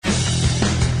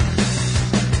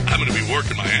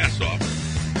working my ass off.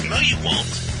 No, you won't.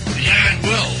 Yeah, I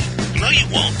will. No, you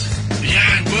won't. Yeah,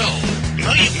 I will.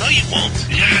 No, you won't.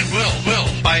 Yeah, I will.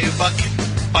 Buy a bucket.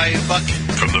 Buy a bucket.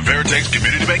 From the Veritex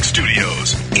Community Bank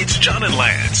Studios, it's John and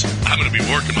Lance. I'm going to be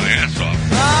working my ass off.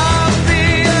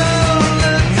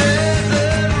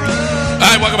 All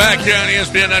right, welcome back here on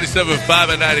ESPN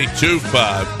 97.5 and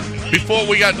 92.5. Before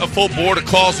we got a full board of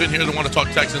calls in here that want to talk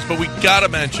Texans, but we got to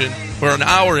mention, we're an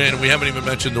hour in, and we haven't even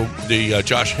mentioned the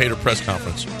Josh Hader press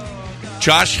conference.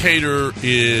 Josh Hader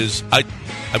is, I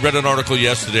read an article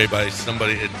yesterday by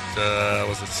somebody at,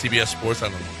 was it CBS Sports? I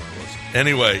don't know what it was.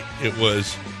 Anyway, it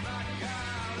was,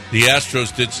 the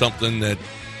Astros did something that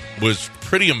was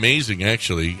pretty amazing,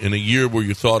 actually. In a year where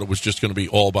you thought it was just going to be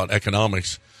all about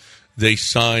economics, they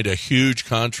signed a huge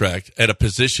contract at a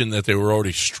position that they were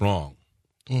already strong.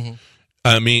 Mm-hmm.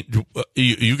 I mean,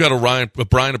 you got a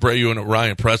Brian Abreu and a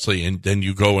Ryan Presley, and then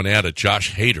you go and add a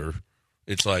Josh Hader.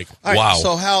 It's like, all right, wow.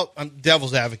 So how, I'm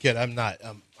devil's advocate. I'm not.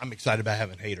 I'm excited about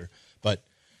having Hader, but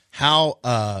how?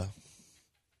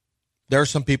 There are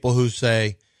some people who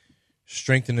say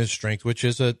strength is strength, which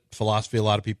is a philosophy a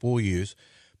lot of people will use.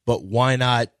 But why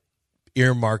not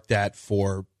earmark that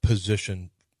for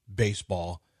position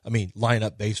baseball? I mean,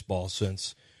 lineup baseball,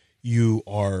 since your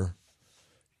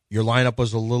lineup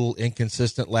was a little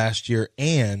inconsistent last year,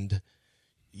 and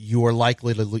you are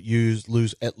likely to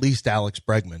lose at least Alex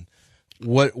Bregman.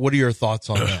 What are your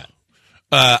thoughts on that?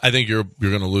 I think you're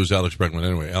going to lose Alex Bregman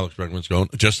anyway. Alex Bregman's going,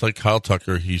 just like Kyle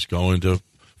Tucker, he's going to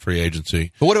free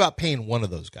agency. But what about paying one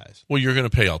of those guys? Well, you're going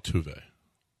to pay Altuve.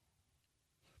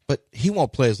 But he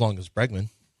won't play as long as Bregman.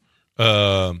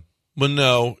 Well,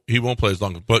 no, he won't play as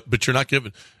long. But you're not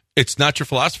giving. It's not your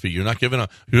philosophy. You're not giving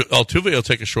Altuve will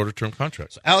take a shorter term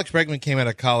contract. So Alex Bregman came out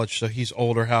of college, so he's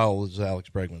older. How old is Alex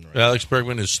Bregman right Alex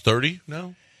Bregman is 30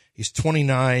 now. He's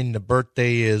 29. The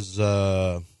birthday is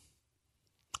I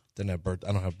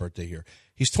don't have birthday here.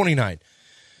 He's 29.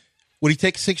 Would he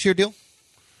take a 6-year deal?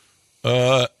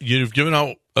 You've given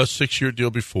out a 6-year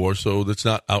deal before, so that's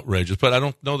not outrageous. But I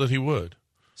don't know that he would.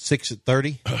 6 at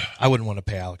 30? I wouldn't want to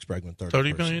pay Alex Bregman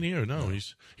 $30 million a year. No,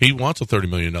 he wants a $30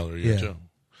 million a year too.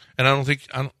 And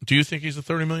do you think he's a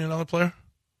 $30 million player?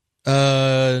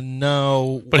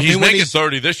 No. But he's making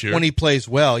 30 this year. When he plays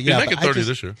well, yeah. He's making 30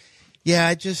 this year.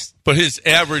 Yeah, But his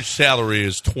average salary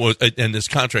is and this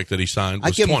contract that he signed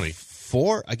was 20.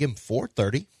 I give him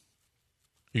 $430.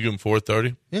 You give him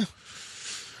 $430? Yeah.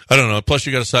 I don't know. Plus,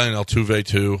 you got to sign Altuve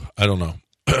too. I don't know.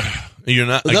 You're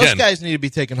not. Those guys need to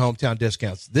be taking hometown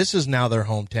discounts. This is now their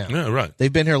hometown. Yeah, right.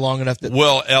 They've been here long enough that.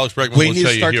 Well, Alex Bregman will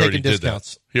tell you he already did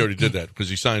discounts. that. He already did that because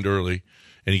he signed early,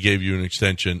 and he gave you an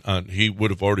extension. He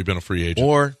would have already been a free agent,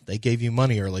 or they gave you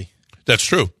money early. That's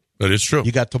true. That is true.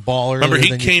 You got to ball early. Remember,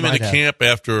 he came into camp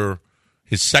after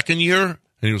his second year, and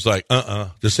he was like,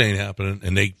 this ain't happening.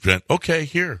 And they went, okay,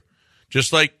 here.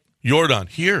 Just like Jordan,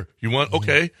 here. You want,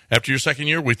 okay, after your second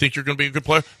year, we think you're going to be a good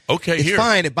player. Okay, it's here. It's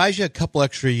fine. It buys you a couple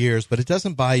extra years, but it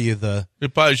doesn't buy you the...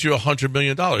 It buys you $100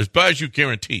 million. It buys you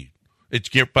guaranteed.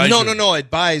 No. It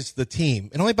buys the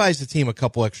team. It only buys the team a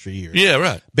couple extra years. Yeah,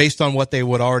 right. Based on what they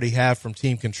would already have from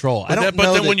team control. But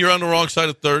then when you're on the wrong side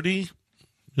of 30,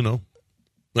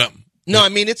 Yeah. No, I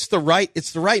mean it's the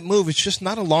right move. It's just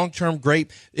not a long-term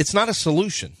great. It's not a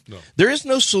solution. No. There is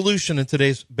no solution in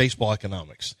today's baseball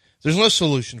economics. There's no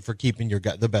solution for keeping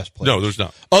the best players. No, there's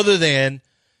not. Other than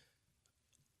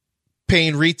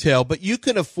paying retail, but you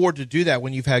can afford to do that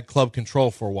when you've had club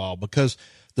control for a while because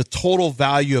the total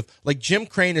value of, like Jim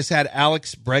Crane has had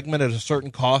Alex Bregman at a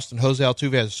certain cost and Jose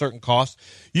Altuve at a certain cost.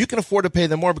 You can afford to pay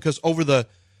them more because over the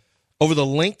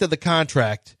length of the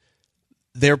contract,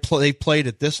 they played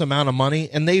at this amount of money,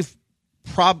 and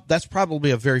that's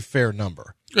probably a very fair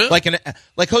number. Yeah.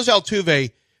 Like Jose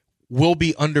Altuve will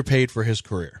be underpaid for his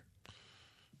career.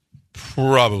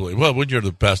 Probably. Well, when you're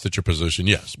the best at your position,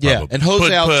 yes. Probably. Yeah, and Jose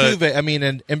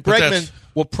Altuve, and Bregman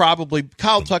will probably,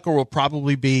 Kyle Tucker will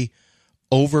probably be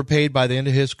overpaid by the end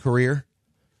of his career,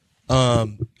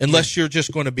 unless you're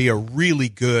just going to be a really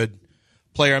good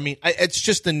player. I mean, it's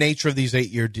just the nature of these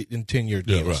 8-year and 10-year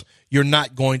deals. Yeah, right. You're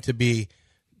not going to be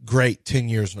great 10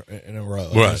 years in a row.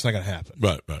 Right. It's not going to happen.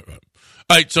 Right. All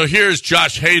right, so here's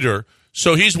Josh Hader.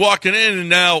 So he's walking in, and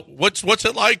now what's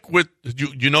it like with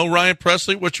you know Ryan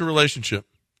Presley? What's your relationship?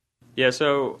 Yeah,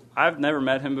 so I've never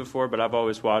met him before, but I've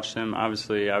always watched him.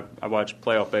 Obviously, I watch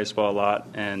playoff baseball a lot,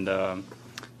 and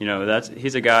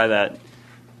he's a guy that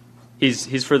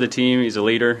he's for the team. He's a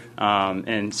leader,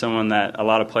 and someone that a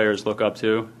lot of players look up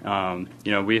to.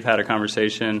 We've had a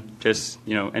conversation, just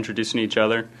introducing each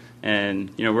other,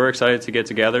 And, we're excited to get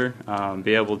together,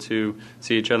 be able to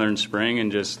see each other in spring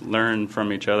and just learn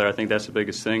from each other. I think that's the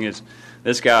biggest thing is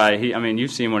this guy,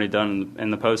 you've seen what he's done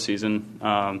in the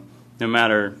postseason. No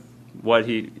matter what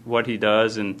he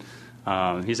does, and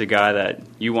he's a guy that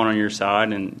you want on your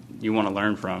side and you want to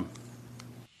learn from.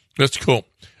 That's cool.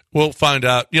 We'll find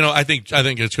out. I think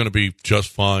it's going to be just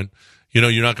fine.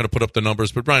 You're not going to put up the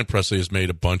numbers, but Brian Presley has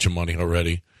made a bunch of money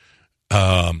already.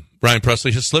 Brian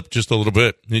Presley has slipped just a little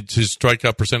bit. His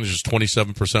strikeout percentage is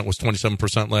 27%, was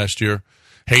 27% last year.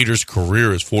 Hader's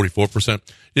career is 44%.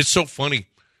 It's so funny.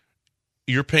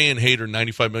 You're paying Hader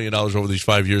 $95 million over these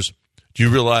 5 years. Do you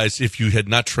realize if you had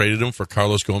not traded him for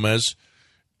Carlos Gomez,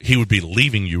 he would be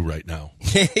leaving you right now?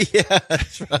 Yeah,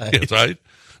 that's right. That's right.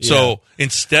 Yeah. So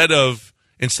instead of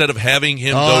having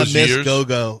him those years,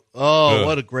 Go-Go. Oh,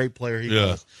 what a great player he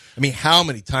was. I mean, how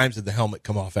many times did the helmet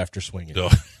come off after swinging?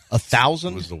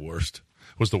 1,000? Was the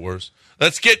worst.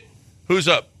 Let's get who's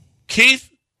up. Keith.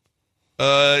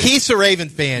 Keith's a Raven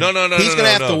fan. No. He's going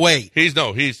to have to wait.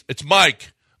 It's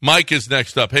Mike. Mike is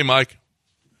next up. Hey, Mike.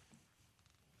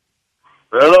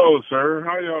 Hello, sir.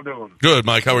 How y'all doing? Good,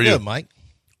 Mike. How are you? Good, Mike.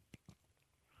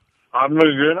 I'm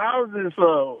doing good. I was just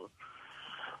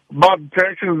about the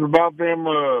Texans, about them,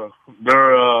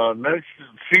 their next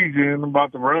season,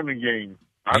 about the running game.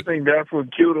 I think that's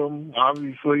what killed them,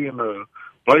 obviously, in the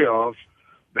playoffs.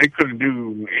 They couldn't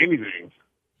do anything.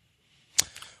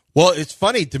 Well, it's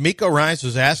funny. D'Amico Ryans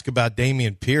was asked about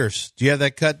Dameon Pierce. Do you have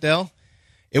that cut, Del?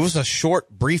 It was a short,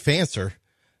 brief answer.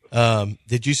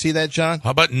 Did you see that, John?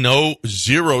 How about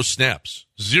zero snaps?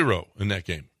 Zero in that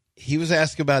game. He was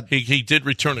asked about... He did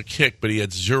return a kick, but he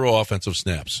had 0 offensive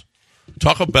snaps.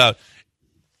 Talk about...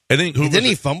 I think Didn't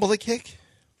he fumble the kick?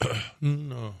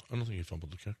 No, I don't think he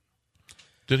fumbled the kick.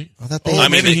 Did he? I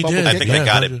thought maybe he did. I think they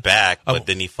got it back, but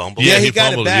then he fumbled. Yeah, he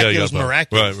got it back. It was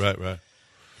miraculous. Right.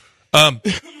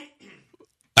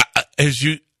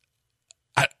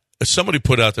 Somebody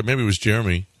put out there, maybe it was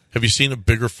Jeremy, have you seen a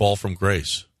bigger fall from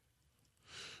grace?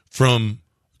 From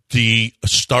the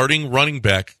starting running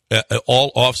back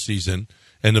all offseason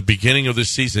and the beginning of this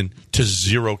season to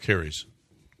 0 carries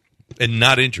and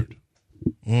not injured.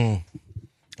 I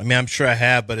mean, I'm sure I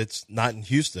have, but it's not in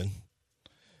Houston.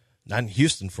 Not in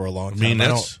Houston for a long time.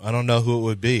 I don't know who it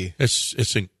would be.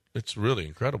 It's really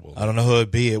incredible. I don't know who it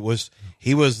would be.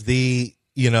 He was the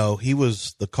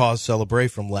cause celebre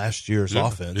from last year's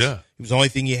offense. Yeah. It was the only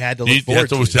thing you had to look forward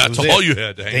to. That's all you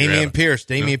had to hang your hat on.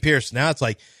 Dameon Pierce. Now it's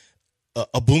like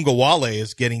Abunga Wale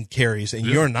is getting carries and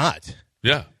you're not.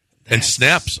 Yeah. And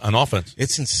snaps on offense.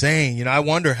 It's insane. I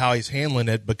wonder how he's handling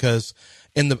it because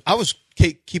I was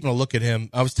keeping a look at him.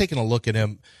 I was taking a look at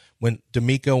him when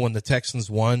the Texans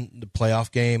won the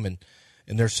playoff game and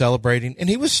they're celebrating, and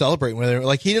he was celebrating with her.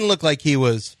 Like, he didn't look like he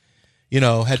was,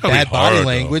 had bad body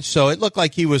language. So it looked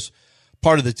like he was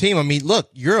part of the team. I mean, look,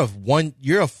 you're a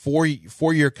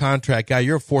 4-year contract guy.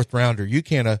 You're a 4th rounder. You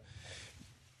can't,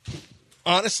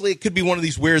 honestly, it could be one of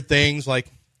these weird things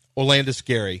like Orlando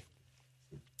Scary.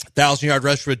 1,000-yard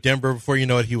rush for Denver. Before you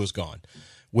know it, he was gone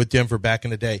with Denver back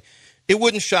in the day. It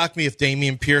wouldn't shock me if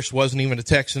Dameon Pierce wasn't even a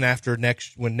Texan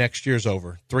when next year's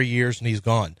over. 3 years and he's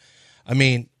gone. I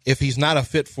mean, if he's not a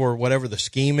fit for whatever the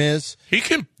scheme is. He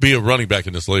can be a running back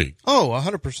in this league. Oh,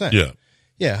 100%. Yeah.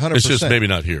 Yeah, 100%. It's just maybe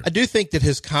not here. I do think that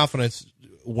his confidence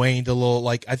waned a little.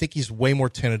 Like, I think he's way more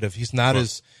tentative. He's not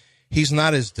as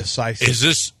decisive. Is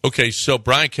this okay? So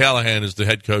Brian Callahan is the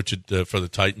head coach for the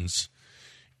Titans.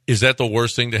 Is that the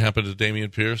worst thing to happen to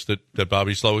Dameon Pierce? That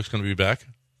Bobby Slowick's going to be back,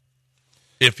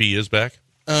 if he is back?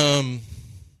 Do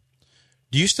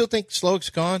you still think Slowick's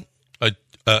gone?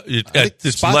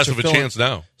 It's less of a chance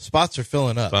now. Spots are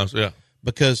filling up. Yeah,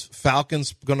 because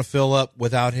Falcons going to fill up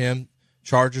without him.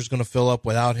 Chargers going to fill up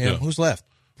without him. Yeah. Who's left?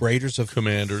 Raiders have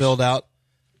Commanders filled out.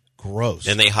 Gross.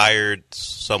 And they hired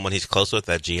someone he's close with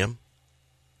at GM. In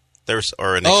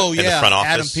the front office.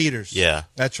 Adam Peters. Yeah,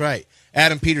 that's right.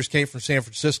 Adam Peters came from San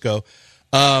Francisco.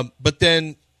 But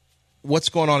then, what's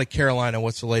going on at Carolina?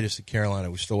 What's the latest at Carolina?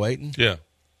 Are we still waiting? Yeah.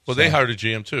 Well, they hired a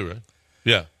GM too, right?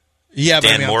 Yeah. Yeah,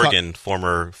 Dan Morgan,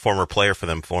 former player for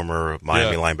them, former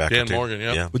Miami linebacker. Dan too. Morgan,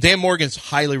 yeah. But Dan Morgan's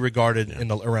highly regarded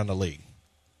around the league.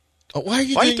 Oh, why are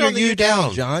you doing your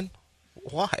down, John?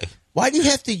 Why? Why do you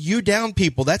have to you down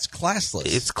people? That's classless.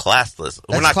 It's classless.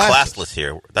 We're not classless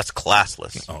here. That's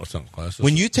classless. Oh, it's not classless.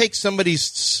 When you take somebody's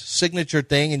signature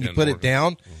thing and you put it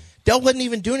down, Dell wouldn't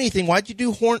even do anything. Why'd you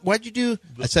do Horn? I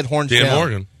said Horns Dan down.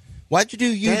 Morgan. Why'd you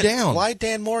do down? Why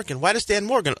Dan Morgan? Why does Dan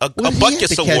Morgan, a What did he Butkus have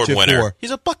to catch Award it winner? for?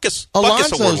 He's a Butkus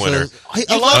Alonso's Award winner.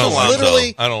 Alonso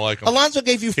literally. I don't like him. Alonso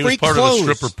gave you He free was part clothes. of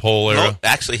the stripper pole era. No,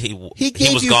 actually, he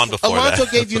gave was you, gone before Alonso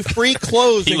that. gave you free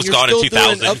clothes, He and was you're gone in still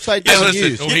doing 2000. upside Yeah, down listen,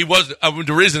 use. he was.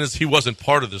 The reason is he wasn't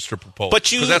part of the stripper pole.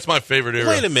 But you, 'cause that's my favorite era.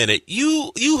 Wait a minute.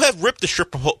 You have ripped the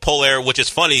stripper pole era, which is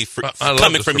funny I love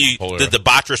coming the from you, stripper pole the era.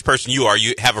 debaucherous person you are.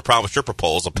 You have a problem with stripper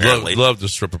poles, apparently. Love the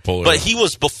stripper pole era. But he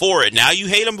was before it. Now you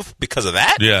hate him because of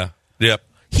that? Yeah. Yep.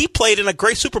 He played in a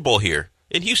great Super Bowl here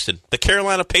in Houston, the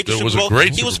Carolina Patriots It was Super a Bowl. great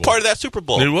He Super was Bowl. part of that Super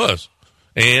Bowl. It was.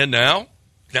 And now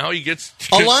he gets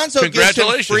Alonso gets him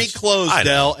congratulations. free clothes, I know.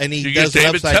 Dell, and he You does get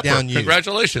an David upside Tepper. down use.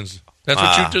 Congratulations. That's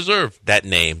what you deserve. That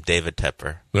name, David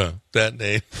Tepper. Yeah, that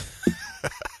name.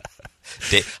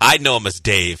 I know him as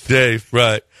Dave. Dave,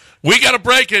 right. We got to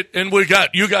break it, and we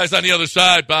got you guys on the other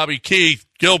side, Bobby, Keith,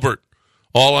 Gilbert,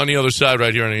 all on the other side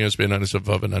right here on ESPN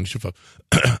 97.5 and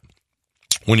 92.5.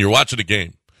 When you're watching a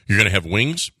game, you're going to have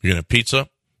wings, you're going to have pizza,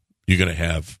 you're going to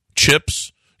have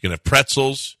chips, you're going to have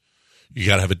pretzels, you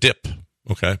got to have a dip,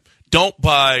 okay? Don't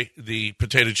buy the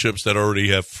potato chips that already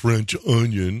have French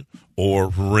onion or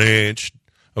ranch,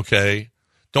 okay?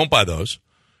 Don't buy those.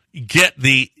 Get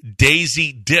the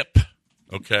Daisy dip,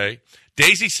 okay?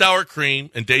 Daisy sour cream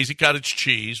and Daisy cottage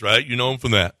cheese, right? You know them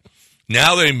from that.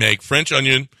 Now they make French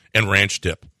onion and ranch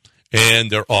dip, and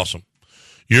they're awesome.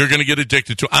 You're going to get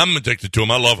addicted to them. I'm addicted to them.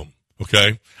 I love them,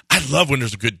 okay? I love when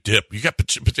there's a good dip. If you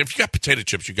got potato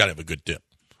chips, you got to have a good dip,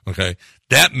 okay?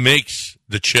 That makes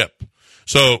the chip.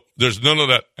 So there's none of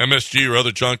that MSG or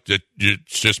other junk that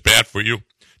it's just bad for you.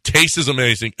 Taste is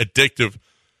amazing, addictive.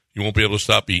 You won't be able to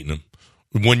stop eating them.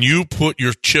 When you put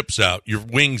your chips out, your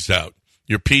wings out,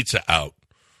 your pizza out,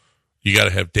 you got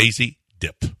to have Daisy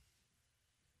dip.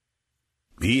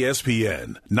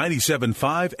 ESPN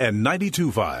 97.5 and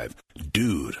 92.5.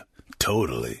 Dude,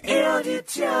 totally.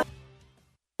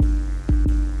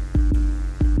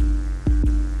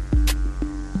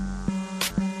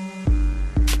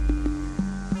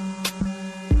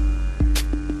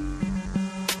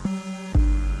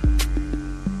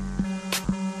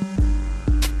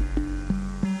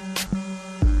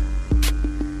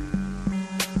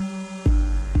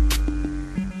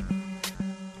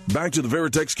 Back to the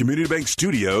Veritex Community Bank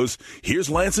Studios. Here's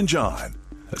Lance and John.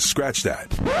 Scratch that.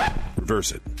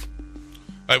 Reverse it. All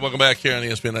right, welcome back here on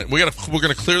ESPN. We're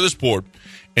gonna clear this board,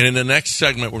 and in the next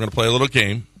segment, we're gonna play a little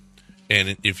game.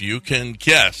 And if you can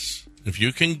guess, the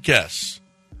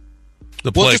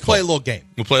We'll play just play a call. little game.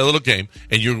 We'll play a little game,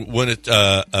 and you win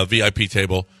a VIP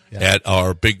table at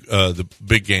our the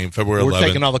big game, February 11th. We're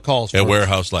taking all the calls at first.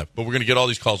 Warehouse Live. But we're gonna get all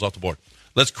these calls off the board.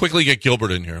 Let's quickly get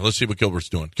Gilbert in here. Let's see what Gilbert's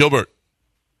doing. Gilbert,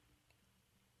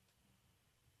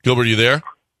 you there?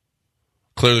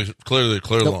 Clear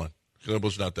the line.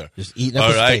 Gilbert's not there. Just eating up all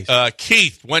his right. space.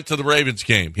 Keith went to the Ravens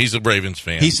game. He's a Ravens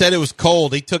fan. He said it was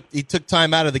cold. He took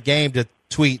time out of the game to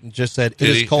tweet and just said it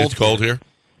is cold. It's cold here.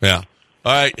 Yeah.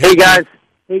 All right. Hey guys.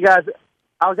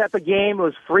 I was at the game. It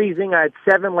was freezing. I had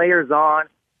 7 layers on.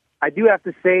 I do have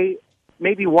to say,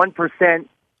 maybe 1%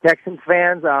 Texans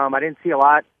fans. I didn't see a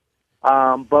lot.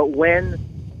 But when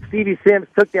Stevie Sims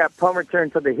took that punt return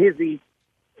to the hizzy,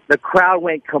 the crowd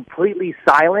went completely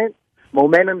silent.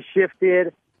 Momentum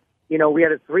shifted. You know, we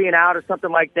had a 3-and-out or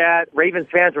something like that. Ravens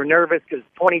fans were nervous because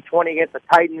 2020 against the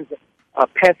Titans, a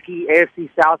pesky AFC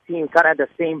South team, kind of had the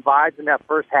same vibes in that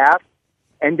first half.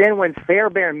 And then when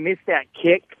Fairbairn missed that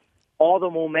kick, all the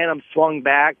momentum swung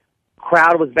back.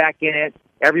 Crowd was back in it.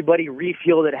 Everybody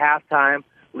refueled at halftime.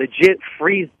 Legit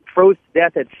froze to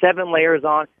death at 7 layers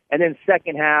on. And then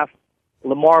second half,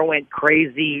 Lamar went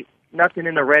crazy. Nothing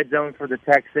in the red zone for the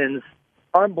Texans.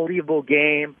 Unbelievable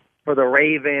game for the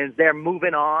Ravens. They're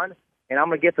moving on, and I'm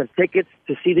going to get some tickets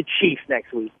to see the Chiefs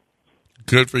next week.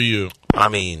 Good for you. I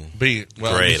mean, great,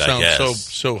 I sound guess.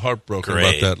 so heartbroken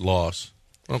Great. about that loss.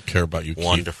 I don't care about you, Keith.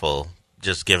 Wonderful.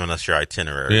 Just giving us your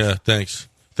itinerary. Yeah, thanks.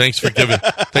 Thanks for giving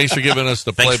us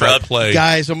the play-by-play.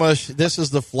 Guys, this is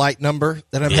the flight number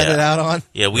that I'm headed out on.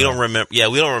 Yeah, we don't remember. Yeah,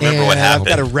 we don't remember and what happened.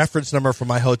 I've got a reference number for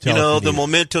my hotel. You know, the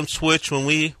momentum switch when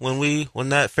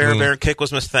that Fairbairn kick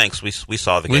was missed. Thanks, we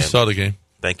saw the game. We saw the game.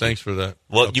 Thank you. Thanks for that.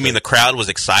 Well, you mean the crowd was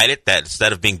excited that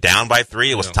instead of being down by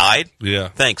 3, it was tied? Yeah.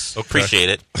 Thanks. Okay. Appreciate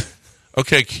it.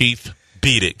 Okay, Keith.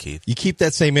 Beat it, Keith. You keep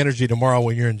that same energy tomorrow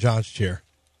when you're in John's chair.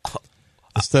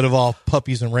 Instead of all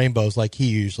puppies and rainbows like he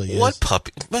usually is. What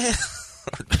puppy? Man.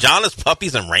 John is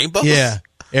puppies and rainbows? Yeah.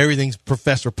 Everything's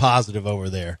Professor Positive over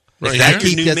there. Right I here?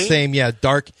 keep New that me? same,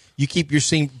 dark. You keep your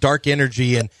same dark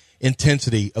energy and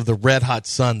intensity of the red hot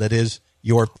sun that is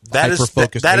your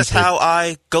hyper-focused that is hatred. how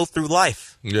I go through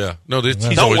life. Yeah. No, he's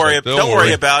Don't always worry. like, Don't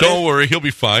worry about it. Don't worry. He'll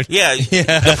be fine. Yeah.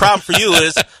 The problem for you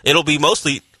is it'll be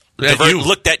mostly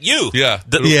looked at you. Yeah.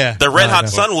 The red hot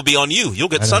sun will be on you. You'll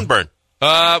get sunburn.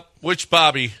 Which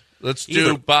Bobby? Let's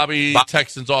do Bobby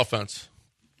Texans offense.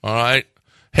 All right.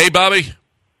 Hey, Bobby.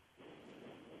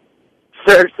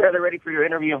 Sir, they're ready for your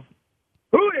interview.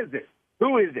 Who is it?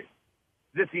 Is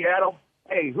this Seattle?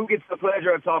 Hey, who gets the pleasure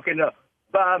of talking to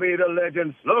Bobby the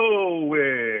Legend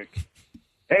Slowick?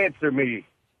 Answer me.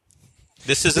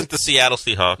 This isn't the Seattle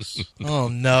Seahawks. Oh,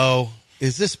 no.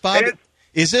 Is this Bobby?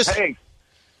 Is this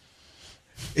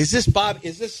Bobby?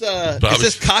 Is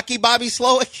this cocky Bobby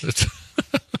Slowick?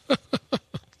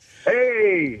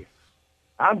 Hey,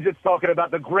 I'm just talking about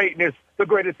the greatness, the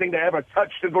greatest thing to ever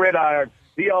touch the gridiron.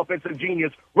 The offensive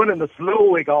genius running the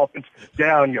Slowick offense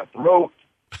down your throat.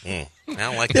 I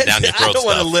don't like the down your throat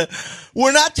stuff.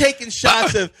 We're not taking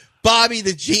shots of Bobby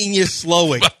the genius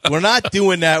Slowick. We're not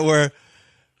doing that. We're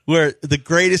the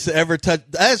greatest to ever touch.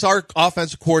 As our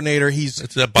offensive coordinator,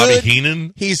 it's that Bobby good.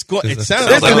 Heenan. He's good. It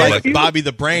sounds like Bobby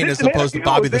the Brain as opposed to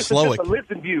Bobby the Slowick.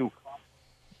 Listen to you.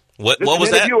 What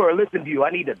was that? Or listen to you.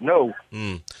 I need to know.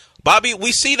 Bobby,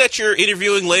 we see that you're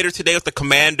interviewing later today with the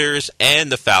Commanders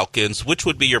and the Falcons. Which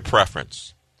would be your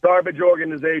preference? Garbage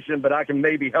organization, but I can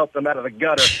maybe help them out of the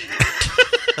gutter.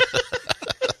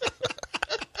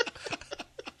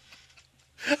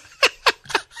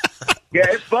 Yeah,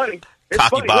 it's funny. It's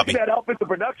Cocky funny. Bobby. Look at that offensive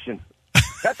production.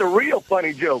 That's a real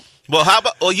funny joke. Well, how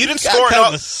about? Well, you didn't score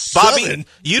an Bobby.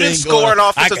 You didn't score an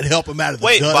offensive. I can help him out of the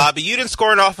Wait, gutter. Bobby, you didn't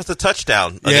score an offensive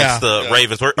touchdown against the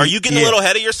Ravens. Are you getting a little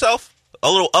ahead of yourself? A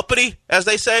little uppity, as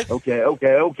they say? Okay.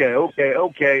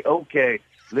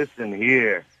 Listen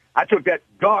here. I took that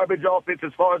garbage offense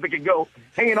as far as it could go,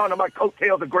 hanging on to my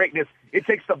coattails of greatness. It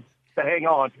takes some to hang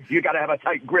on. You got to have a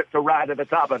tight grip to ride to the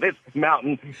top of this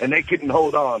mountain, and they couldn't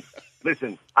hold on.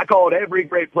 Listen, I called every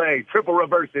great play, triple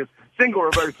reverses, single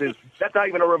reverses. That's not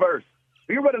even a reverse. If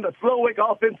you're running the Slowick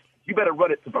offense, you better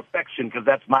run it to perfection because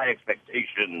that's my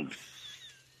expectations.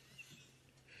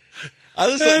 I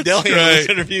listened to Dell in this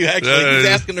interview. Actually, he's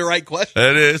asking the right question.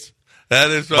 That is.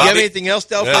 Do you have anything else,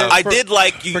 Del? I did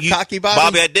like you, cocky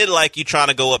Bobby. I did like you trying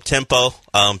to go up tempo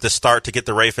to start to get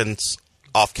the Ravens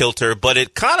off kilter, but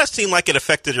it kind of seemed like it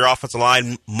affected your offensive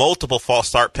line. Multiple false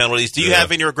start penalties. Do you have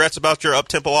any regrets about your up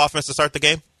tempo offense to start the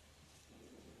game?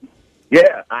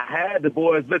 Yeah, I had the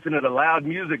boys listening to loud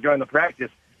music during the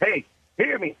practice. Hey,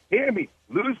 hear me.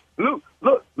 Look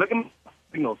at my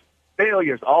signals.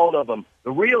 Failures, all of them.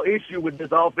 The real issue with this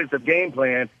offensive game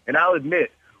plan, and I'll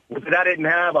admit, was that I didn't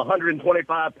have a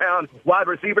 125-pound wide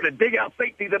receiver to dig out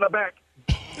safeties in the back.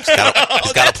 He's got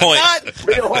a point.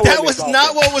 That was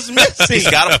not what was missing. He's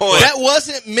got a point. That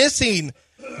wasn't missing.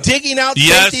 Digging out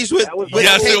safeties with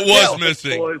yes, it was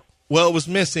missing. Well, it was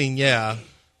missing, yeah.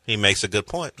 He makes a good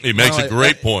point. He makes a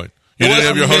great point. You didn't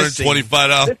have your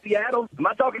 $125. Is this Seattle? Am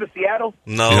I talking to Seattle?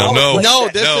 No,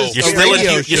 this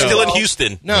is you're still in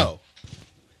Houston. No.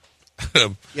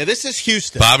 Yeah, this is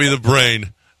Houston. Bobby the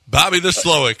Brain. Bobby the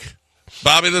Slowick.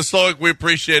 Bobby the Slowick, we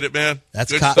appreciate it, man.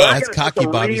 That's cocky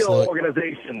Bobby Slowick.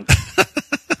 Organization.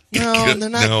 No, they're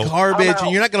not garbage, and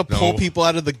you're not going to pull people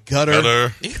out of the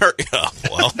gutter.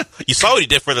 Well, you saw what he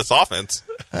did for this offense.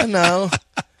 I know.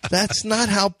 That's not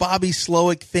how Bobby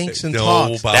Slowick thinks and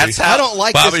talks. That's how I don't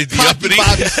like Bobby this cocky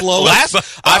Bobby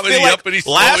Slowick.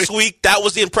 Last week, that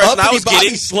was the impression I was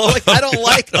getting. Slowick. I don't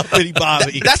like uppity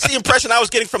Bobby. That's the impression I was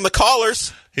getting from the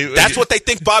callers. That's what they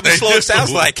think Bobby Slowick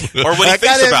sounds like, or what he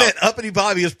thinks about. Admit, uppity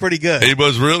Bobby is pretty good. He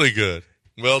was really good.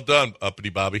 Well done, uppity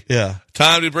Bobby. Yeah.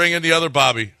 Time to bring in the other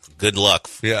Bobby. Good luck.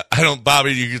 Yeah,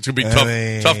 Bobby, it's going to be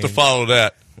tough to follow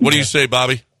that. What do you say,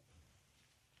 Bobby?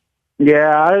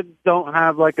 Yeah, I don't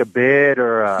have like a bid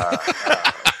or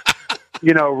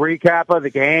recap of the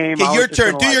game. Okay, your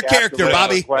turn. Do your character,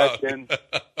 Bobby. Question.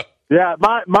 Yeah,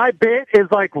 my bit is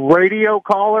like radio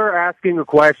caller asking a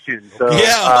question. So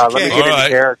let me get into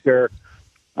character.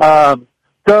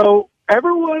 So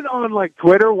everyone on like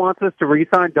Twitter wants us to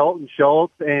re-sign Dalton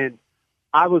Schultz, and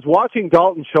I was watching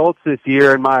Dalton Schultz this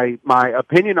year, and my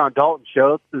opinion on Dalton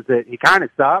Schultz is that he kind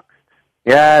of sucks.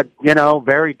 Yeah,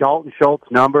 very Dalton Schultz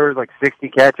numbers, like 60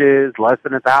 catches, less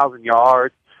than 1,000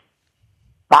 yards,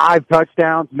 5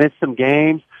 touchdowns, missed some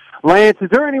games. Lance,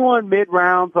 is there anyone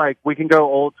mid-rounds, like we can go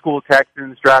old school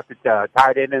Texans, drafted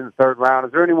tight end in the 3rd round?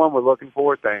 Is there anyone we're looking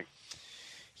for? Thanks.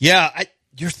 Yeah,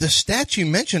 the stats you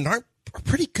mentioned are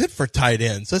pretty good for tight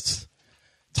ends.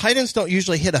 Tight ends don't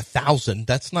usually hit 1,000.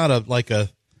 That's not a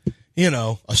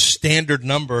standard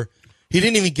number. He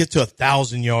didn't even get to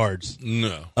 1,000 yards.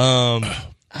 No.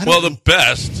 The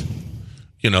best,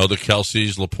 the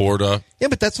Kelce's, Laporta. Yeah,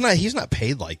 but he's not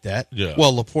paid like that. Yeah.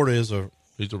 Well, Laporta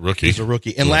he's a rookie. He's a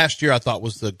rookie. And last year I thought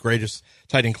was the greatest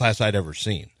tight end class I'd ever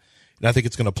seen. And I think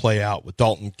it's going to play out with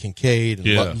Dalton Kincaid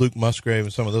and Luke Musgrave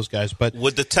and some of those guys. But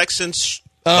would the Texans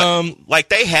is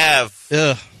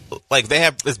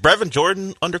Brevin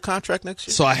Jordan under contract next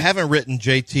year? So I haven't written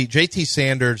JT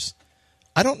Sanders.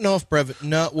 I don't know if Brevin.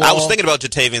 No, well, I was thinking about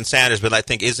Jatavian Sanders, but I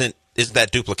think isn't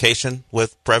that duplication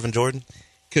with Brevin Jordan?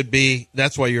 Could be.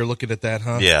 That's why you're looking at that,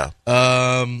 huh? Yeah.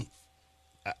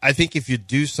 I think if you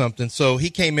do something, so he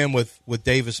came in with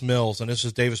Davis Mills, and this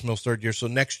is Davis Mills' third year. So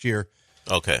next year.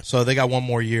 Okay. So they got one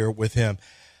more year with him.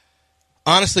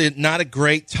 Honestly, not a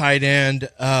great tight end.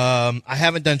 I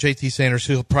haven't done JT Sanders,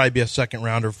 who'll probably be a second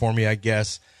rounder for me, I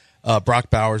guess. Brock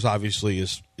Bowers obviously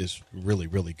is really,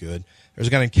 really good. There's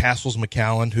a guy named Castles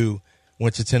McCowan who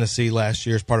went to Tennessee last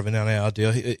year as part of an NIL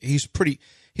deal. He's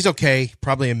okay,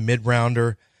 probably a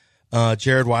mid-rounder.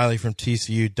 Jared Wiley from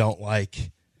TCU, don't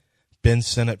like. Ben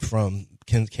Sinnott from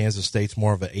Kansas State's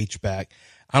more of an H-back.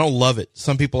 I don't love it.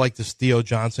 Some people like this Theo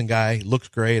Johnson guy. Looks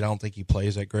great. I don't think he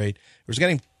plays that great. There's a guy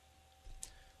named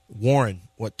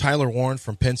Tyler Warren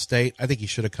from Penn State. I think he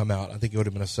should have come out. I think he would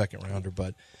have been a second rounder.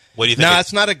 But what do you think? No,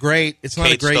 it's not a great. It's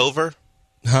not a great. Stover?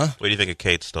 Huh? What do you think of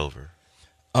Cade Stover?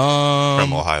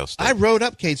 From Ohio State. I wrote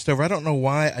up Cade Stover. I don't know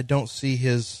why I don't see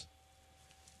his.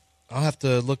 I'll have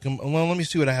to look him. Well, let me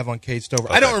see what I have on Cade Stover.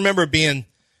 Okay. I don't remember being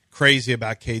crazy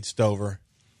about Cade Stover.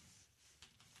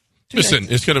 Listen,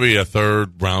 it's going to be a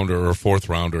third rounder or a fourth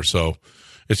rounder, so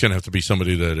it's going to have to be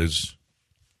somebody that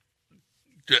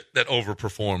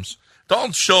overperforms.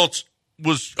 Dalton Schultz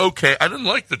was okay. I didn't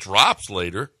like the drops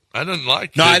later. I didn't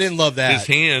like. I didn't love that. His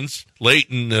hands late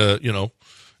in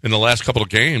in the last couple of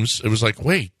games. It was like,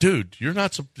 wait, dude, you're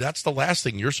not. That's the last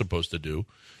thing you're supposed to do.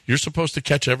 You're supposed to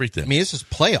catch everything. I mean, this is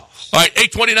playoffs. All right,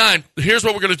 8:29. Here's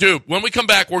what we're going to do. When we come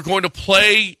back, we're going to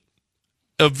play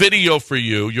a video for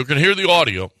you. You're going to hear the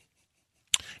audio.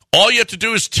 All you have to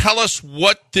do is tell us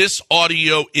what this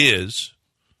audio is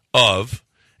of,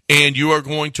 and you are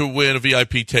going to win a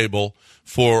VIP table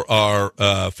for our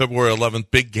February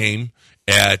 11th big game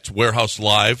at Warehouse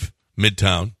Live,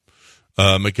 Midtown.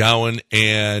 McGowan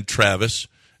and Travis.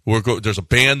 There's a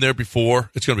band there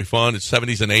before. It's going to be fun. It's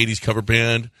 70s and 80s cover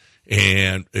band,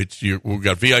 and we've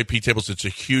got VIP tables. It's a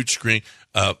huge screen.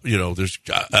 There's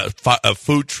a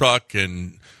food truck,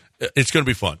 and it's going to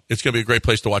be fun. It's going to be a great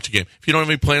place to watch a game. If you don't have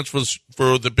any plans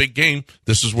for the big game,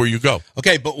 this is where you go.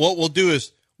 Okay, but what we'll do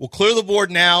is we'll clear the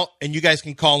board now, and you guys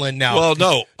can call in now. Well,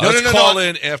 no. Let's call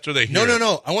in after they hear it.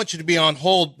 No. I want you to be on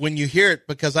hold when you hear it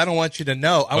because I don't want you to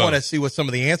know. I want to see what some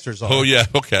of the answers are. Oh, yeah.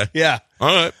 Okay. Yeah.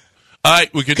 All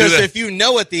right, we can do that. Because if you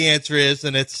know what the answer is,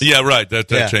 then it's... Yeah, right. That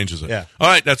changes it. Yeah. All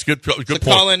right, that's good point.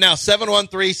 Call in now,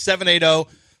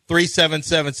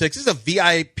 713-780-3776. This is a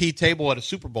VIP table at a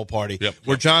Super Bowl party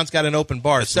where John's got an open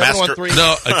bar. 713.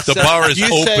 No, the bar is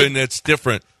open. It's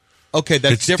different. Okay,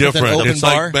 that's different than open it's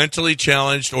bar? Like mentally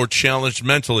challenged or challenged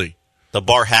mentally. The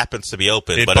bar happens to be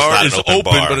open, but bar it's not an open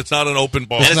bar. But it's not an open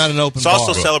bar. It's not an open bar. It's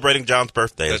also bar. celebrating John's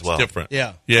birthday as well. That's different.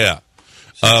 Yeah. Yeah.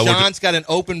 So John's got an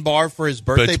open bar for his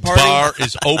birthday party? The bar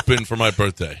is open for my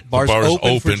birthday. Bar is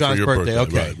open for John's your birthday.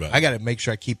 Okay. Right. I got to make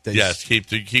sure I keep this. Yes, keep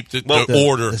the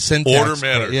order. The order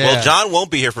matters. Yeah. Well, John won't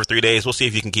be here for 3 days. We'll see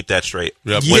if you can keep that straight.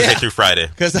 Yep. Wednesday through Friday.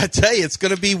 Because I tell you, it's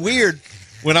going to be weird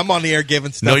when I'm on the air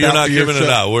giving stuff out. No, you're not giving it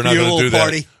out. We're not going to do that.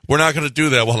 Party. We're not going to do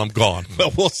that while I'm gone.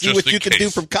 But we'll see what you can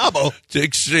do from Cabo.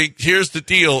 Here's the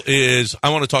deal is I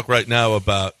want to talk right now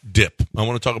about dip. I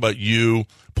want to talk about you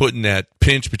putting that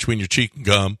pinch between your cheek and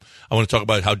gum. I want to talk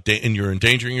about how you're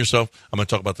endangering yourself. I'm going to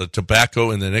talk about the tobacco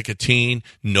and the nicotine.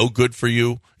 No good for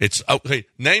you. Hey,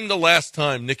 name the last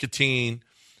time nicotine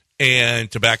and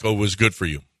tobacco was good for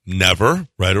you. Never.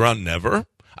 Right around never.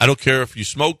 I don't care if you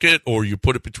smoke it or you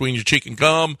put it between your cheek and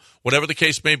gum. Whatever the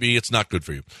case may be, it's not good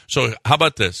for you. So how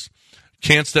about this?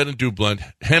 Canstead and Dew Blend,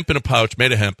 hemp in a pouch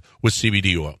made of hemp with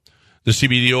CBD oil. The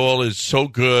CBD oil is so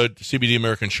good, CBD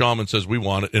American Shaman says we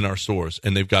want it in our stores,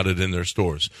 and they've got it in their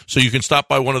stores. So you can stop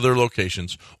by one of their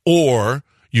locations, or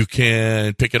you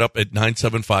can pick it up at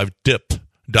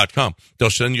 975dip.com.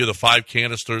 They'll send you the 5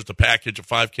 canisters, the package of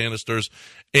 5 canisters,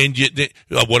 and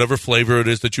whatever flavor it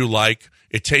is that you like.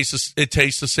 It tastes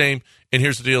the same, and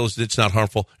here's the deal: is it's not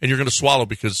harmful, and you're going to swallow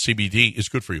because CBD is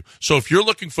good for you. So if you're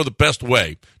looking for the best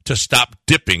way to stop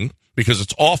dipping, because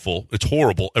it's awful, it's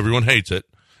horrible, everyone hates it,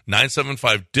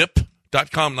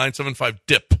 975dip.com,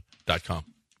 975dip.com.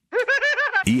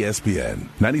 ESPN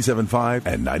 97.5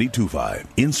 and 92.5.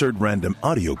 Insert random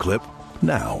audio clip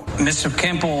now. Mr.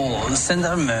 Campbell, send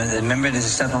out the amendment is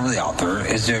acceptable to the author.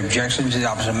 Is there objection to the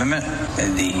opposite amendment?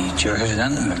 The chair has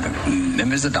done. The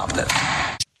amendment is adopted.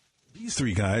 These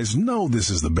three guys know this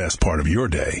is the best part of your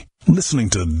day. Listening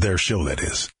to their show, that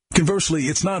is. Conversely,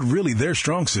 it's not really their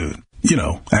strong suit. You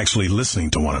know, actually listening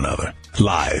to one another.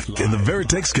 Live in the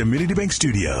Veritex Community Bank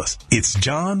Studios, it's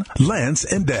John, Lance,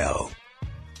 and Dell.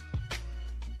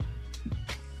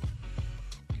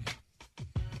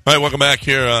 All right, welcome back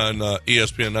here on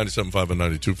ESPN 97.5 and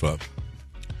 92.5.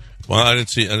 Well, I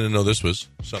didn't know this was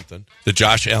something. The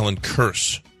Josh Allen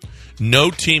curse.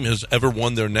 No team has ever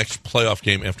won their next playoff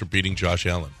game after beating Josh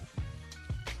Allen.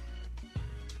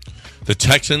 The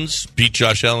Texans beat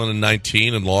Josh Allen in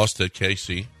 19 and lost at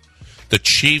KC. The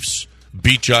Chiefs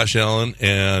beat Josh Allen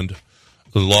and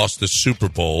lost the Super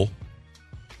Bowl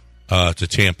to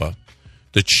Tampa.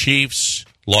 The Chiefs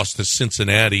lost to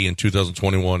Cincinnati in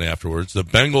 2021 afterwards. The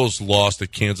Bengals lost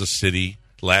at Kansas City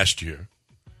last year.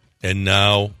 And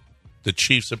now the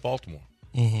Chiefs at Baltimore.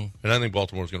 Mm-hmm. And I think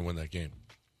Baltimore is going to win that game.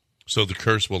 So the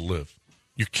curse will live.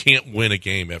 You can't win a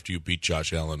game after you beat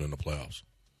Josh Allen in the playoffs.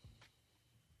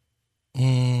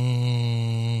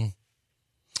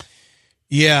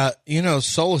 Yeah,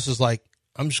 Solis is like,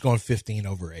 I'm just going 15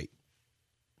 over 8.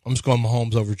 I'm just going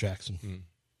Mahomes over Jackson.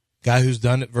 Guy who's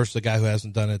done it versus the guy who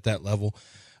hasn't done it at that level.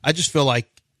 I just feel like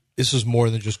this is more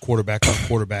than just quarterback on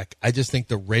quarterback. I just think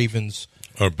the Ravens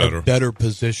are better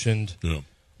positioned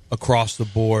across the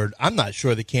board. I'm not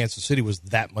sure that Kansas City was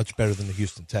that much better than the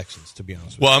Houston Texans, to be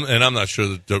honest with you. And I'm not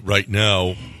sure that right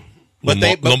now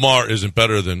Lamar isn't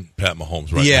better than Pat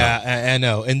Mahomes right now. Yeah, I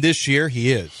know. And this year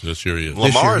he is.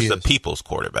 Lamar is the people's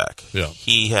quarterback. Yeah.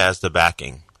 He has the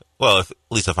backing. Well, at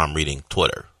least if I'm reading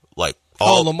Twitter.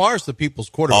 Lamar's the people's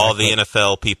quarterback. All the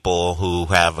NFL people who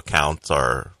have accounts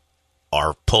are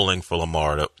pulling for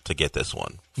Lamar to get this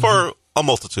one for a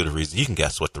multitude of reasons. You can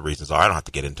guess what the reasons are. I don't have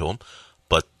to get into them.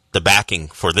 But the backing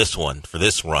for this run,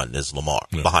 is Lamar,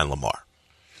 behind Lamar.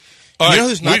 You know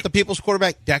who's not the people's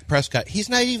quarterback? Dak Prescott. He's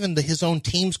not even his own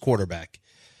team's quarterback.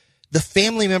 The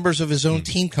family members of his own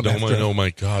team come after him. Oh, my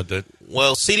God.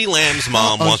 CeeDee Lamb's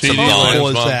mom wants him gone.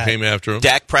 Lamb's mom came after him.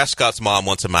 Dak Prescott's mom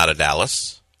wants him out of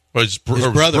Dallas. His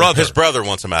brother. His brother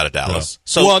wants him out of Dallas. Yeah.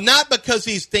 So, not because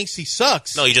he thinks he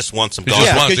sucks. No, he just wants him gone.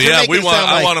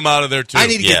 I want him out of there, too. I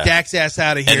need to get Dak's ass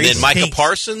out of here. And then Micah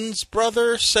Parsons'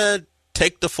 brother said,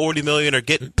 take the $40 million or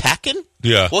get packing?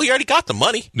 Yeah. Well, he already got the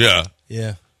money. Yeah.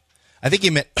 Yeah. I think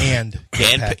he meant and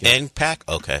pack?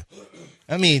 Okay.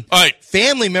 I mean, all right.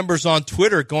 Family members on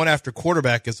Twitter going after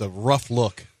quarterback is a rough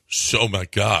look. So, my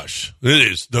gosh.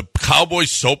 It is. The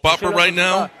Cowboys soap opera right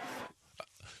now.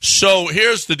 So,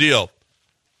 here's the deal.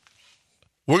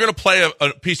 We're going to play a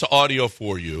piece of audio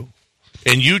for you,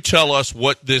 and you tell us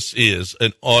what this is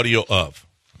an audio of.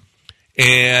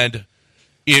 And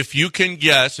if you can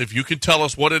guess, if you can tell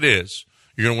us what it is,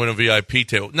 you're going to win a VIP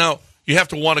table. Now, you have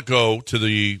to want to go to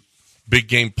the big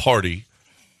game party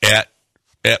at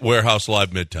Warehouse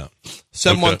Live Midtown.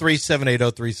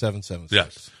 713-780-3776.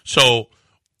 Yes. So,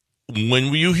 when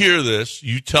you hear this,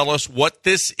 you tell us what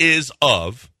this is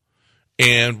of.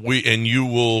 And you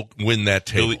will win that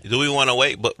table. Do we want to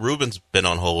wait? But Ruben's been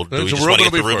on hold. Do we just want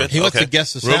to get to Ruben? He wants to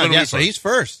guess the sound. Yeah, so he's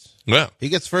first. Yeah. He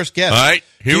gets first guess. All right,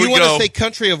 here we go. Do you want to say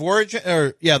country of origin?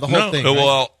 Or, the whole thing. Right?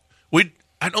 Well,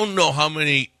 I don't know how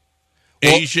many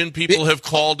Asian people have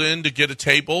called in to get a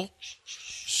table.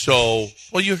 So,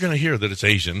 you're going to hear that it's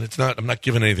Asian. It's not. I'm not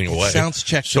giving anything away. Sounds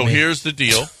checked So to me. here's the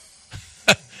deal.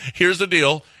 Here's the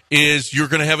deal is you're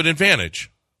going to have an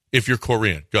advantage if you're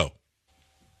Korean. Go.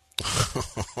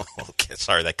 Okay,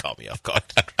 sorry, that caught me off guard.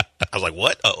 I was like,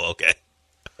 what? Oh, okay.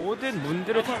 모든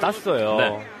문들을 다 땄어요.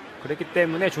 네. 그렇기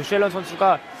때문에 조시 앨런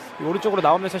선수가 오른쪽으로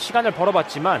나오면서 시간을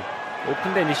벌어봤지만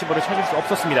오픈된 리시버를 찾을 수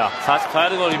없었습니다.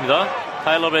 44야드 거리입니다.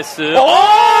 타일러 베스.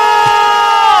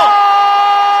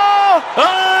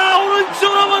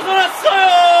 오른쪽으로 벗어났어요.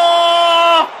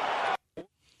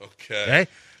 Okay.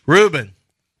 Ruben.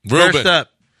 First up.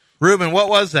 Ruben, what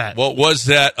was that? What was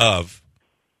that of?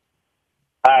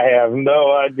 I have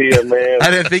no idea, man.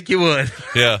 I didn't think you would.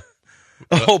 Yeah.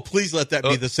 Please let that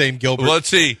be the same Gilbert. Let's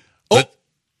see.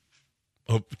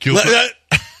 Gilbert.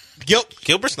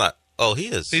 Gilbert's not. Oh, he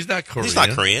is. He's not Korean. He's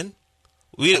not Korean.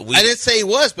 I didn't say he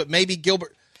was, but maybe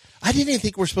Gilbert. I didn't even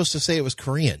think we're supposed to say it was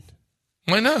Korean.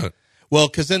 Why not? Well,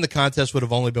 because then the contest would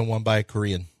have only been won by a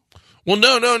Korean. Well,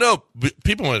 no.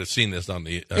 People might have seen this on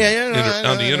the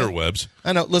interwebs.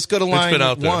 I know. Let's go to line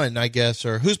 1, I guess.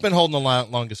 Or who's been holding the line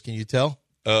longest? Can you tell?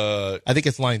 I think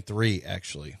it's line 3,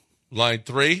 actually. Line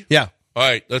 3? Yeah. All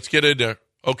right, let's get in there.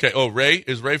 Okay. Oh, Ray?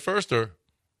 Is Ray first or?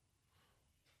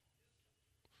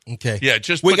 Okay. Yeah,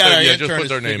 just put their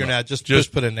name up.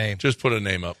 Just put a name. Just put a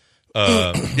name up.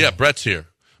 Yeah, Brett's here.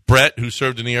 Brett, who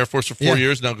served in the Air Force for 4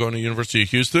 years, now going to the University of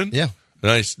Houston. Yeah.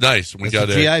 Nice. We That's got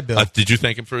a GI Bill. Did you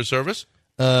thank him for his service?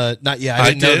 Not yet. I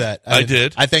didn't know that. I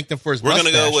did. I thanked him for his We're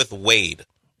mustache. going to go with Wade.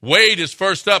 Wade is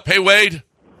first up. Hey, Wade.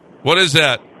 What is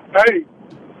that? Hey,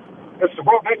 it's the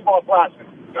World Baseball Classic.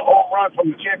 The home run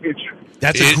from the championship.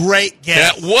 That's a great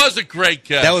guess. That was a great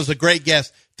guess. That was a great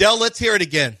guess. Del, let's hear it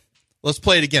again. Let's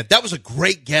play it again. That was a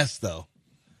great guess, though.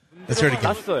 Let's hear it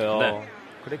again. 났어요.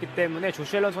 그렇기 때문에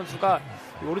조시 앨런 선수가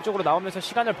오른쪽으로 나오면서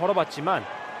시간을 벌어봤지만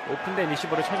오픈된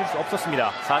리시버를 찾을 수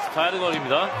없었습니다. 44야드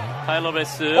거리입니다. 타일러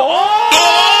베스.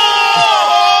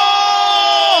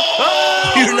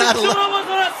 You're not allowed.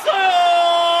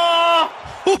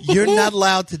 You're not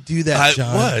allowed to do that,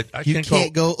 John. What? You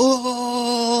can't go.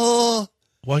 Oh.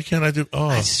 Why can't I do? Oh,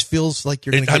 it just feels like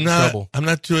you're going to get in trouble. I'm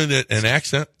not doing it an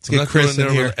accent. Let's get Chris in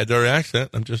here. Their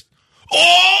accent. I'm just.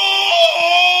 Oh!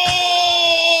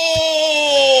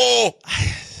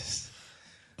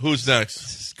 Who's next?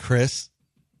 This is Chris.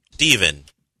 Steven.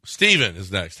 Steven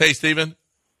is next. Hey, Steven.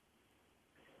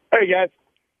 Hey, guys.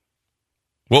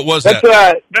 What was That's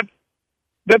that?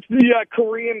 That's the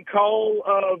Korean call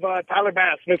of Tyler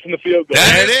Bass missing the field goal.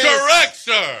 That is correct,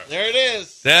 sir. There it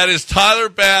is. That is Tyler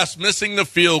Bass missing the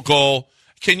field goal.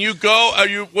 Can you go?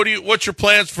 What's your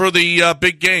plans for the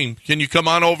big game? Can you come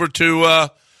on over to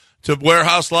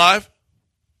Warehouse Live?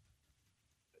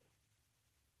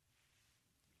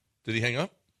 Did he hang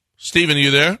up? Steven, are you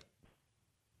there?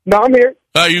 No, I'm here.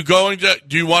 Are you going to?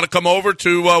 Do you want to come over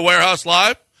to Warehouse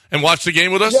Live and watch the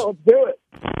game with us? Yeah, let's do it.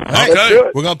 Okay.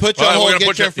 We're going to put you on hold and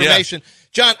get your information. Yeah.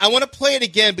 John, I want to play it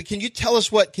again, but can you tell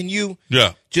us what? Can you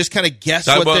just kind of guess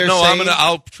what they're saying?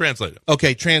 I'll translate it.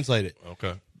 Okay, translate it.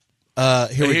 Okay.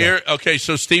 Here we go. Okay,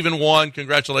 so Steven won.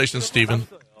 Congratulations, Steven.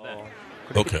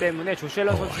 Okay.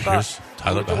 here's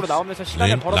Tyler Bass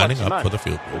lining up for the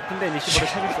field goal.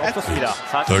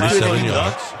 37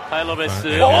 yards. 타일러 베스.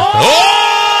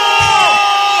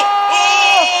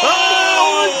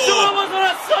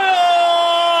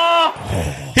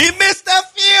 He missed the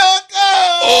field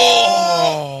goal.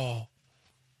 Oh.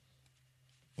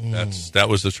 That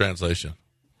was the translation.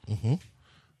 Mm-hmm.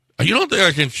 You don't think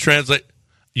I can translate?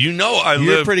 You know I live.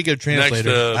 You're a pretty good translator.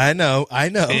 Next to I know.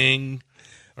 Ping.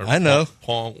 I know.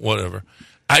 Pong, whatever.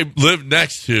 I live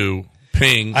next to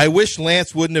Ping. I wish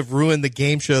Lance wouldn't have ruined the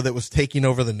game show that was taking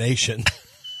over the nation.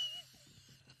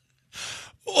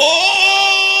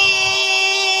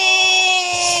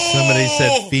 Somebody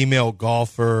said female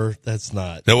golfer. That's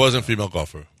not. That wasn't female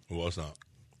golfer. It was not.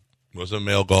 It wasn't a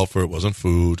male golfer. It wasn't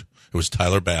food. It was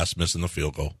Tyler Bass missing the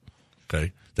field goal.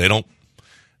 Okay. They don't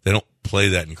play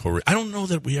that in Korea. I don't know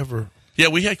that we ever. Yeah,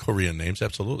 we had Korean names.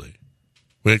 Absolutely.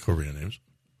 We had Korean names.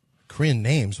 Korean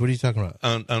names? What are you talking about?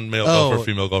 On male golfer,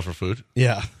 female golfer food.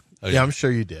 Yeah. Oh, yeah, I'm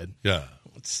sure you did. Yeah.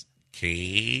 It's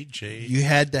KJ. You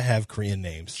had to have Korean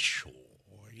names.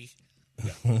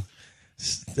 Yeah.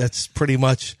 That's pretty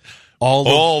much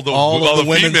all the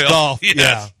women's female. golf.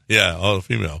 Yes. Yeah, all the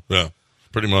female. Yeah,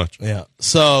 pretty much. Yeah.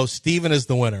 So Steven is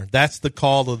the winner. That's the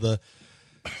call of the.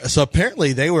 So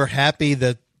apparently they were happy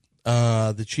that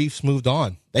the Chiefs moved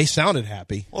on. They sounded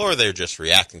happy. Or they're just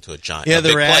reacting to a giant. Yeah,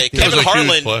 they're reacting.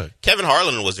 Kevin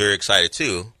Harlan was very excited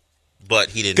too, but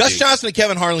he didn't. Gus Johnson and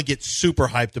Kevin Harlan get super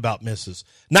hyped about misses.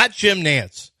 Not Jim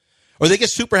Nance. Or they get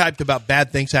super hyped about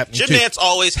bad things happening Jim Nance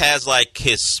always has like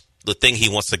the thing he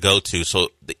wants to go to, so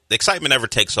the excitement never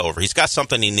takes over. He's got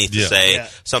something he needs to say,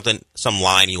 some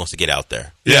line he wants to get out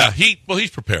there. Yeah,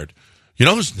 he's prepared. You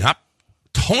know who's not?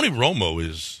 Tony Romo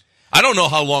is. I don't know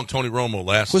how long Tony Romo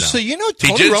lasts. Well, now. so you know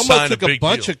Tony Romo took a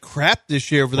bunch of crap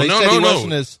this year, but they said he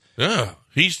wasn't as. Yeah,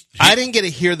 I didn't get to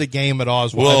hear the game at all.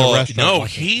 As well, in the restaurant. No,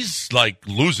 he's like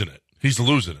losing it. He's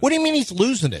losing it. What do you mean he's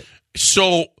losing it?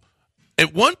 So,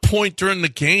 at one point during the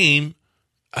game,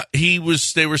 they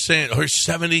were saying, "There's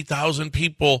 70,000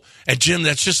 people." And Jim,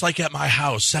 that's just like at my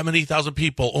house, 70,000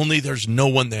 people. Only there's no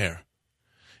one there.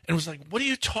 And it was like, what are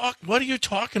you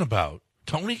talking about,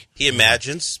 Tony? He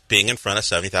imagines being in front of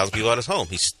 70,000 people at his home.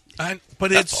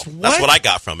 That's what I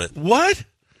got from it. What?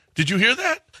 Did you hear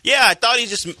that? Yeah, I thought he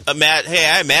just I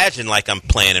imagine like I'm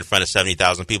playing in front of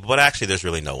 70,000 people, but actually there's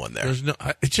really no one there. There's no.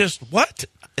 It's just what?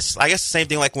 It's I guess the same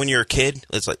thing like when you're a kid.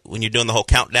 It's like when you're doing the whole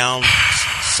countdown.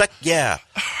 Yeah,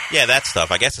 that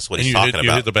stuff. I guess that's what he's talking about.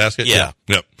 You hit the basket. Yeah.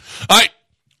 Yep. All right.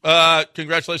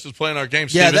 Congratulations playing our game,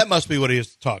 Steven. Yeah, that must be what he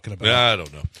was talking about. Yeah, I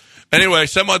don't know. Anyway,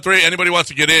 713. Anybody wants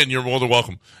to get in, you're more than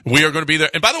welcome. We are going to be there.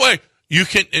 And by the way, you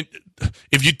can.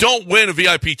 If you don't win a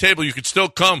VIP table, you can still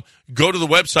come. Go to the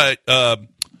website,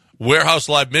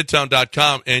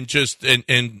 warehouselivemidtown.com, and just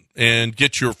and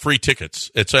get your free tickets.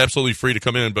 It's absolutely free to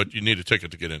come in, but you need a ticket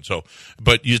to get in.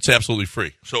 But it's absolutely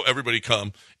free. So everybody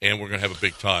come, and we're going to have a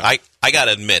big time. I got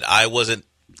to admit, I wasn't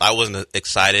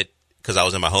excited because I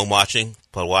was in my home watching,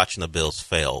 but watching the Bills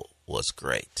fail was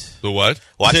great. The what?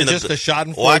 Is it just a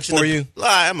schadenfreude for you?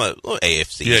 I'm a little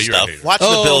AFC Yeah, you're a stuff. hater. Watching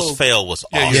the Bills fail was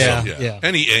awesome. Yeah.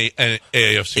 Any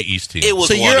AFC East team. It was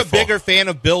So you're a wonderful. bigger fan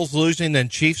of Bills losing than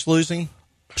Chiefs losing?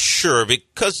 Sure,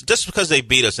 because they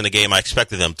beat us in a game, I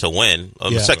expected them to win.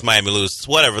 Expect Miami lose.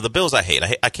 Whatever. The Bills, I hate.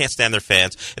 I can't stand their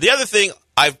fans. And the other thing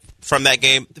from that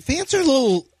game, The fans are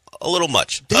a little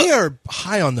much. They are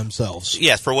high on themselves.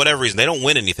 Yes, for whatever reason, they don't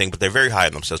win anything, but they're very high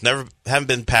on themselves. Haven't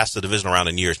been past the divisional round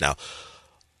in years now.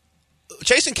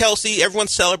 Jason Kelsey,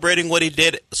 everyone's celebrating what he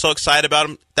did. So excited about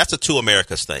him. That's a two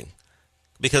Americas thing,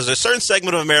 because there's a certain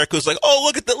segment of America who's like, oh,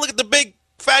 look at the big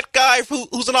fat guy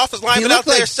who's an offensive lineman out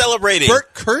there celebrating.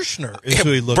 Bert Kirshner is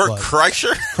who he looked Bert like.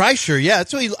 Kreischer? Kreischer, yeah.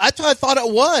 That's what I thought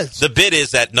it was. The bit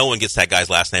is that no one gets that guy's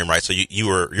last name right, so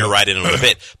you're right in on the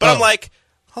bit. But I'm like,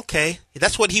 okay,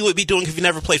 that's what he would be doing if he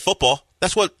never played football.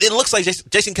 That's what it looks like.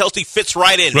 Jason Kelsey fits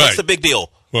right in. Right. What's the big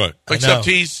deal? Right. Except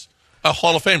he's a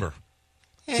Hall of Famer.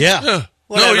 Yeah.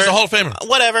 Whatever. No, he's a Hall of Famer.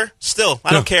 Whatever. Still,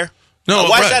 I don't care. No,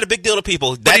 why right. is that a big deal to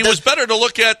people? But he was better to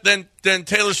look at than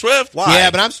Taylor Swift. Why?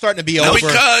 Yeah, but I'm starting to be over.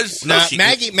 Because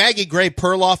Maggie Gray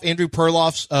Perloff, Andrew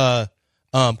Perloff's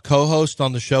co-host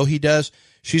on the show he does,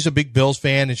 she's a big Bills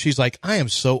fan, and she's like, I am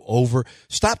so over.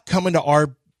 Stop coming to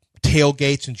our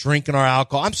tailgates and drinking our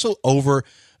alcohol. I'm so over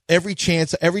every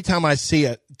time I see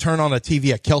turn on a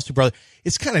TV at Kelsey Brothers.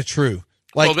 It's kind of true.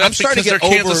 Like, that's I'm starting to because get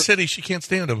they're over Kansas City. She can't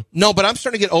stand them. No, but I'm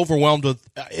starting to get overwhelmed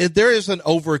with. There is an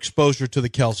overexposure to the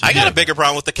Kelsey. I got a bigger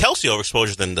problem with the Kelsey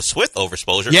overexposure than the Swift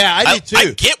overexposure. Yeah, I do too.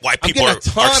 I get why people are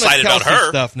excited about her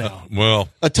stuff now. Well,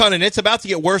 a ton, and it's about to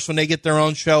get worse when they get their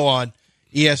own show on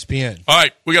ESPN. All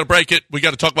right, we got to break it. We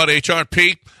got to talk about HR and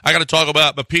Pete. I got to talk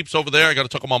about my peeps over there. I got to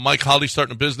talk about Mike Holly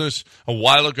starting a business a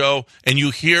while ago. And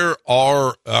you hear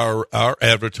our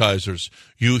advertisers.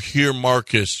 You hear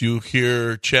Marcus. You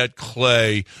hear Chad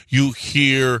Clay. You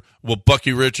hear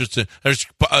Bucky Richardson.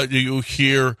 You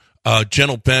hear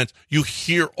Gentle Bent. You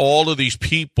hear all of these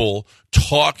people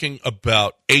talking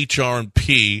about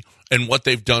HR&P and what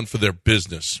they've done for their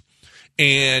business.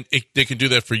 And they can do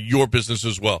that for your business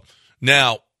as well.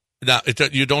 Now,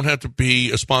 you don't have to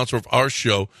be a sponsor of our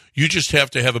show. You just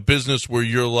have to have a business where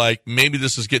you're like, maybe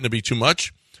this is getting to be too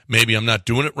much. Maybe I'm not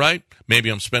doing it right. Maybe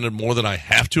I'm spending more than I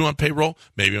have to on payroll.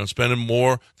 Maybe I'm spending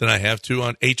more than I have to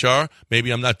on HR.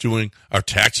 Maybe I'm not doing our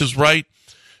taxes right.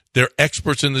 They're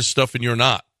experts in this stuff and you're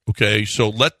not. Okay, so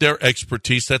let their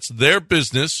expertise, that's their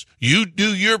business. You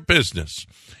do your business.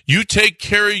 You take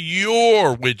care of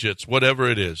your widgets, whatever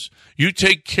it is. You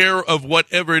take care of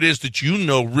whatever it is that you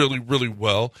know really, really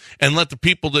well, and let the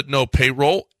people that know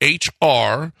payroll,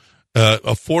 HR,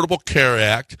 Affordable Care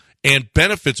Act, and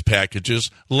benefits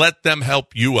packages, let them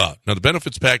help you out. Now, the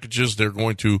benefits packages, they're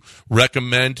going to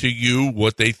recommend to you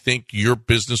what they think your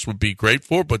business would be great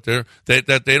for, but they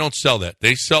don't sell that.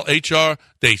 They sell HR,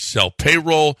 they sell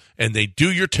payroll, and they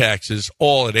do your taxes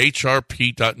all at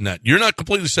hrp.net. You're not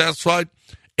completely satisfied?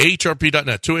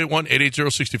 hrp.net,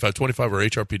 281-880-6525 or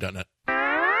hrp.net.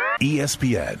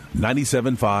 ESPN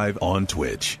 97.5 on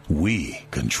Twitch. We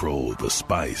control the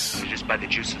spice. It is by the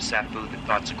juice of safu that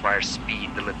thoughts acquire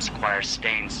speed, the lips acquire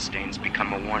stains, stains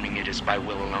become a warning. It is by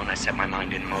will alone I set my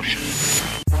mind in motion.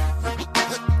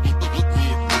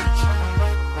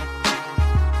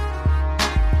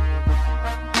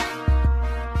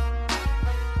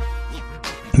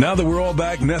 Now that we're all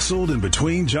back nestled in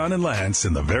between John and Lance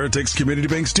in the Veritex Community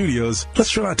Bank Studios, let's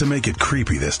try not to make it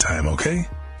creepy this time, okay?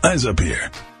 Eyes up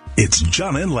here. It's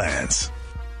John and Lance.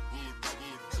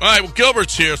 All right, well,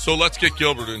 Gilbert's here, so let's get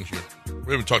Gilbert in here.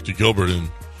 We haven't talked to Gilbert in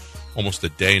almost a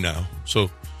day now. So,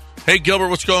 hey, Gilbert,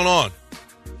 what's going on?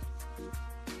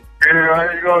 Hey, how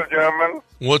you going, gentlemen?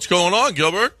 What's going on,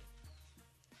 Gilbert?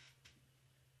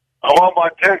 I want my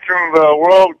Texans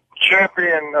world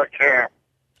champion camp.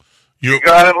 You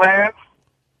got it, Lance?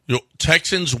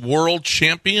 Texans world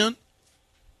champion?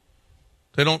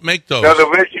 They don't make those. The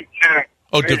division champ.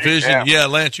 Oh, division. Yeah,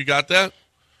 Lance, you got that?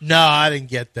 No, I didn't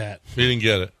get that. You didn't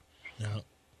get it. No.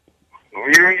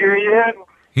 You yet?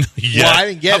 Yeah. Well, I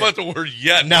didn't get How about the word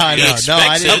yet? No, I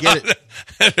didn't get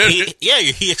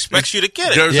it. He expects you to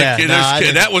get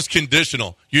it. That was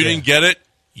conditional. You didn't get it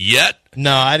yet?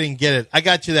 No, I didn't get it. I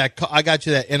got you that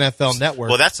NFL Network.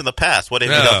 Well, that's in the past. What have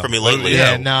you done for me lately?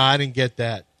 Yeah, no, I didn't get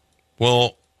that.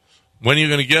 Well, when are you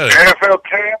going to get it? NFL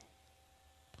camp?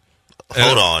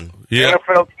 Hold on. Yeah.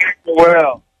 NFL camp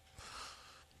well.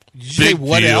 Did you say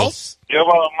what else? Give on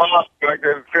a month like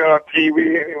they say on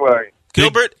TV anyway.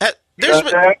 Gilbert,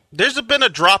 there's been a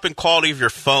drop in quality of your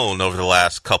phone over the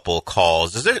last couple of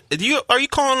calls. Are you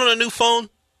calling on a new phone?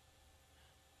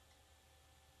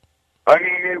 I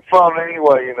need a new phone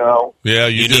anyway, you know. Yeah,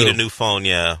 you need a new phone,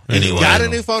 yeah. Anyway. Got a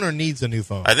new phone or needs a new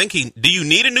phone? I think do you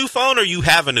need a new phone or you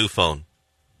have a new phone?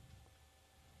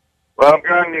 Well, I've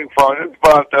got a new phone. It's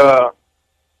about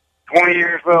 20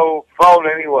 years old phone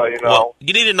anyway, you know. Well,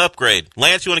 you need an upgrade.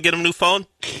 Lance, you want to get him a new phone?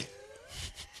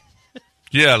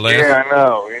 Yeah, Lance. Yeah, I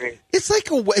know. It's like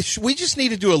we just need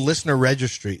to do a listener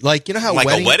registry. Like, you know how like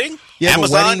wedding? A wedding? Yeah,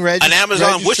 Amazon? An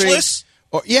Amazon wish list?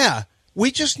 Or, yeah. We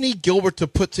just need Gilbert to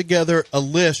put together a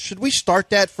list. Should we start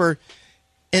that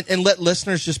and let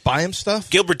listeners just buy him stuff?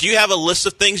 Gilbert, do you have a list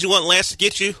of things you want Lance to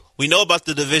get you? We know about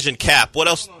the division cap. What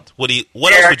else? What else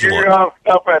would you want?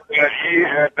 Stuff at the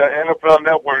NFL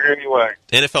Network anyway.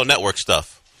 NFL Network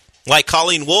stuff, like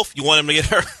Colleen Wolfe. You want him to get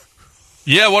her?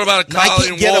 Yeah. What about a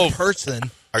Colleen get Wolfe a person?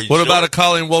 Are you what sure? about a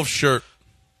Colleen Wolfe shirt?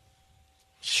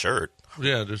 Shirt.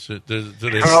 Yeah.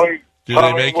 Do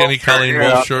they make any Colleen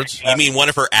Wolfe shirts? You mean one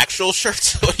of her actual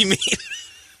shirts? What do you mean?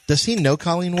 Does he know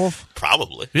Colleen Wolfe?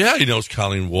 Probably. Yeah, he knows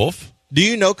Colleen Wolfe. Do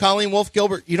you know Colleen Wolfe,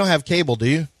 Gilbert? You don't have cable, do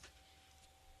you?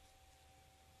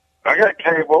 I got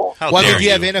cable. Do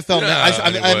you have NFL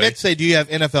Network? I meant to say, do you have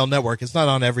NFL Network? It's not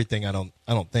on everything, I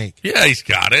don't think. Yeah, he's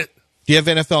got it. Do you have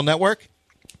NFL Network?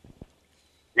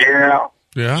 Yeah.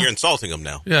 Yeah. You're insulting him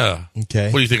now. Yeah. Okay.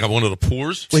 What do you think? I'm one of the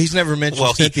poors? Well, he's never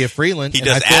mentioned Cynthia Freeland. He and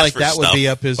does I feel ask like for that stuff. would be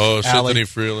up his alley. Cynthia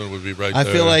Freeland would be right there. I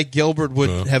feel like Gilbert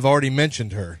would have already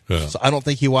mentioned her. Yeah. So I don't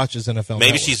think he watches NFL Maybe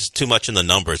Network. she's too much in the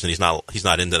numbers, and he's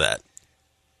not into that.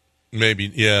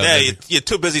 Maybe, yeah. Yeah, maybe. you're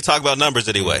too busy talking about numbers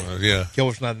anyway. Yeah.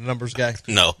 Gilbert's not a numbers guy?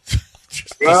 No.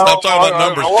 Stop talking about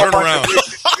numbers. Turn around.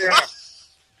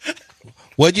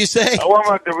 What'd you say? I want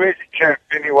my division champ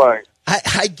anyway.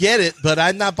 I get it, but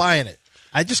I'm not buying it.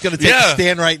 I'm just going to take a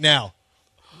stand right now.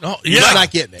 No, You're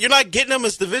not getting it. You're not getting him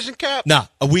as division cap? No,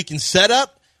 we can set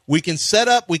up. We can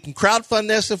crowdfund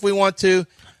this if we want to,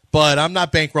 but I'm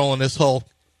not bankrolling this whole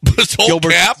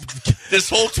Gilbert cap? This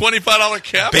whole $25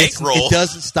 cap? Bankroll? It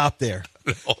doesn't stop there.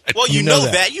 Well, you know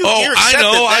that. You're I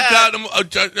know. that. I got him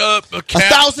a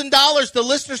cap. $1,000. The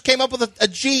listeners came up with a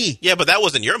G. Yeah, but that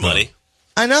wasn't your money.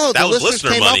 I know. That The was listeners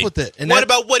listener came money. up with it. And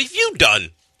what have you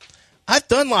done? I've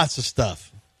done lots of stuff.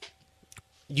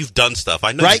 You've done stuff.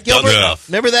 I know Right, you've done Gilbert? stuff.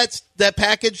 Remember that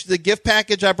package, the gift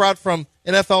package I brought from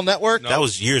NFL Network? That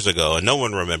was years ago, and no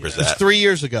one remembers It was that. 3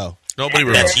 years ago. Nobody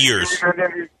remembers. That's years.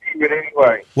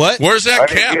 Anyway. What? Where's that I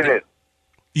cap? didn't get it.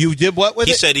 You did what with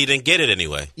He it? said he didn't get it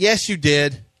anyway. Yes, you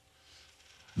did.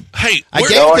 Hey, I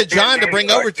gave it to John to bring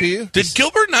over to you. Did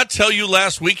Gilbert not tell you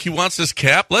last week he wants his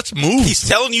cap? Let's move. He's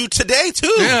telling you today,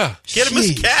 too. Yeah. Get him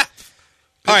his Jeez. cap.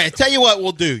 All right, I tell you what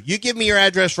we'll do. You give me your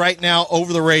address right now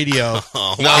over the radio,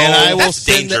 Oh, and I will that's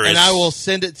send it. dangerous. And I will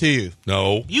send it to you.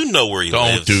 No. You know where he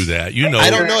Don't lives. do that. You know. I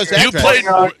don't know his You address.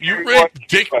 played. You read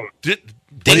Ding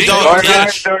Ding Dong Dong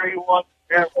Ditch. 931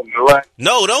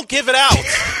 No, don't give it out.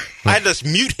 I just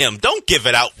mute him. Don't give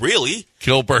it out, really.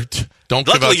 Gilbert, don't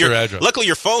give out your address. Luckily,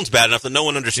 your phone's bad enough that no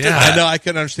one understood Yeah. that. I know I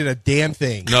couldn't understand a damn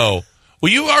thing. No.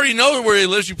 Well, you already know where he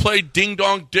lives. You played Ding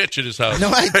Dong Ditch at his house. No,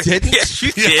 I didn't. Yes,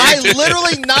 you did. I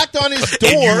literally knocked on his door.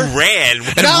 And you ran.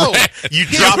 No, You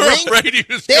They dropped had a afraid he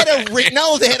was They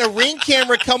had a ring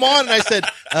camera come on, and I said,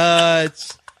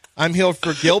 I'm here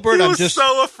for Gilbert. He I'm was just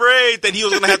so afraid that he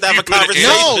was going to have a You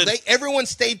conversation. no. Everyone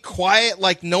stayed quiet,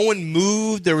 like no one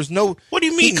moved. There was no. What do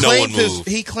you mean he no one claimed moved?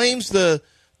 He claims the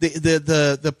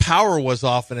power was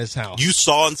off in his house. You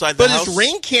saw inside the but house? his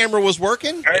ring camera was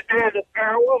working. I did. The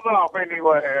power was off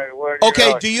anyway.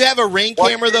 Okay, do you have a ring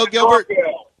camera though, Gilbert?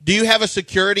 Do you have a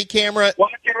security camera? Why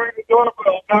can't you ring the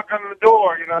doorbell? Knock on the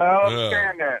door. You know, I don't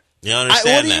understand that. You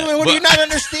understand that? What do you not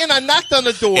understand? I knocked on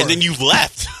the door. And then you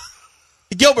left.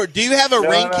 Gilbert, do you have a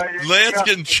ring? Lance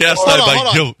getting chastised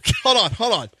by guilt.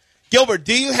 Hold on. Gilbert,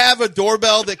 do you have a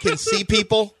doorbell that can see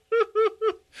people?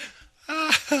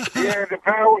 Yeah, the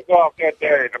power was off that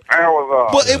day. The power was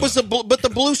off. Well, it was but the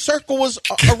blue circle was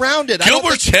around it.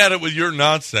 Gilbert's had it with your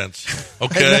nonsense.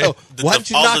 Okay. I know. Why didn't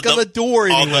you knock on the door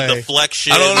anyway? All the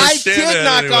deflection. I don't I understand did that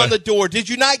knock anyway. on the door. Did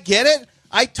you not get it?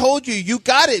 I told you. You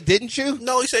got it, didn't you?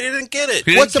 No, he said he didn't get it.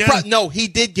 He What's the didn't get problem? No, he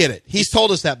did get it. He's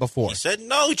told us that before. He said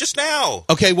no just now.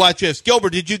 Okay, watch this.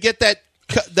 Gilbert, did you get that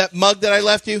mug that I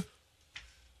left you?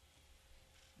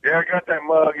 Yeah, I got that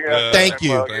mug. Yeah. Thank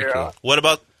you. What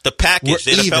about the package,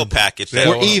 the NFL package? Yeah,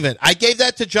 We're even. I gave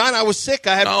that to John. I was sick.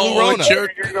 I had blue Rona. I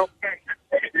didn't get no package.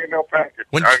 I didn't get no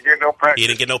package. He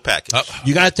didn't get no package.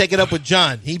 You got to take it up with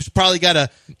John. He's probably got a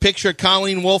picture of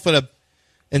Colleen Wolfe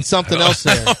and something else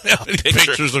there. I don't have any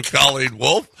pictures of Colleen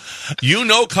Wolfe. You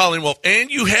know Colleen Wolfe, and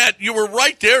you were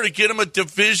right there to get him a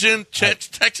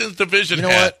Texans division You know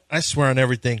hat. what? I swear on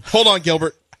everything. Hold on,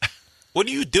 Gilbert. What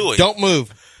are you doing? Don't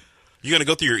move. You going to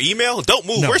go through your email? Don't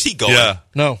move. No. Where's he going? Yeah.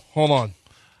 No, hold on.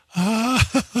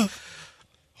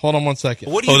 Hold on 1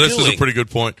 second. What are you this doing? is a pretty good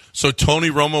point. So Tony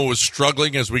Romo was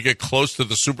struggling as we get close to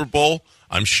the Super Bowl.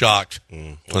 I'm shocked. That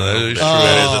is true.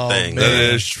 That is a thing.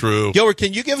 That is true. Gilbert,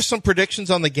 can you give us some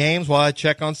predictions on the games while I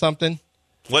check on something?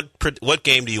 What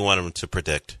game do you want him to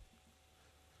predict?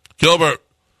 Gilbert.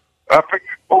 I picked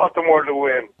Baltimore to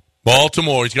win.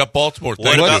 Baltimore. He's got Baltimore.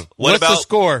 What's the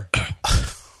score?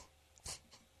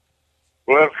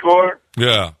 What score?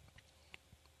 Yeah.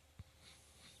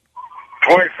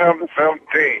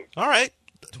 27-17. All right.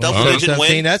 Double-digit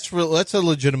win. That's a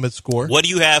legitimate score. What do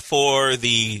you have for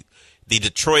the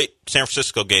Detroit-San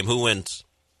Francisco game? Who wins?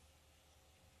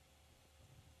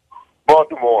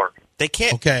 Baltimore. They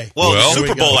can't. Okay. Well, the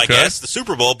Super Bowl, okay. I guess. The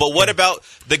Super Bowl. But what about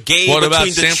the game What about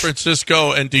between San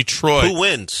Francisco and Detroit? Who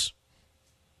wins?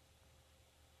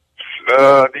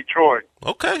 Detroit.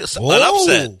 Okay. It's an Whoa.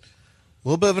 upset. A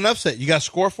little bit of an upset. You got a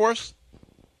score for us?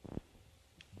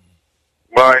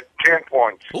 By 10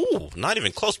 points. Ooh, not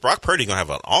even close. Brock Purdy going to have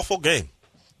an awful game.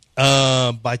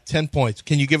 By 10 points.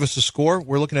 Can you give us a score?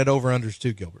 We're looking at over-unders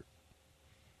too, Gilbert.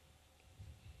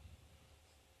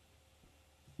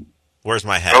 Where's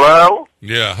my hat? Hello?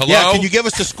 Yeah. Hello? Yeah, can you give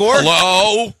us a score?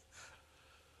 Hello?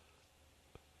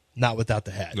 Not without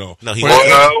the hat. No. No, he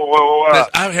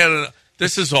I've had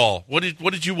this is all. What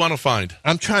did you want to find?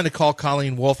 I'm trying to call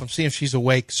Colleen Wolfe. I'm seeing if she's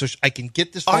awake so I can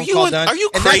get this phone Are you call done. Are you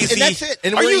And crazy? that's it.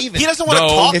 And Are we're you- even. He doesn't want to No.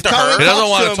 talk If to Colleen her. He doesn't talks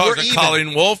want to to him, talk we're to even.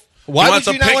 Colleen Wolfe. Why He would wants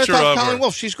you a not want to picture talk to of Colleen her.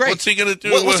 Wolfe? She's great. What's he going to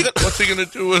do? What's he gonna- What's he going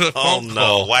to do with a Oh, phone no.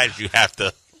 call? Why'd you have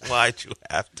to?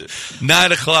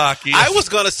 9 o'clock. I was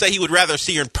going to say he would rather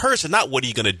see her in person, not what are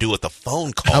you going to do with the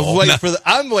phone call.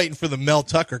 I'm waiting for the Mel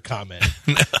Tucker comment.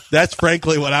 That's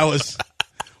frankly what I was.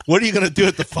 What are you going to do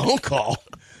at the phone call?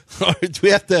 Or do we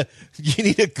have to? You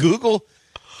need to Google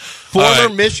former All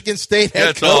right. Michigan State head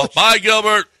That's all. coach. Bye,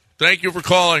 Gilbert. Thank you for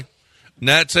calling. And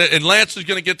that's it. And Lance is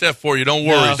going to get that for you. Don't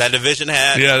worry. That division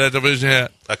hat. Yeah, that division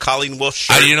hat. A Colleen Wolfe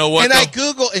shirt. You know what? And though? I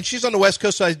Google, and she's on the West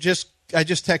Coast, so I just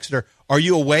texted her. Are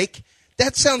you awake?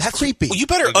 That sounds creepy. Well, you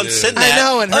better unsend that. I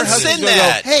know, and her husband's unsend gonna go,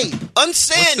 that. hey,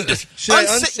 unsend. Should I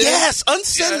unsend? Yes,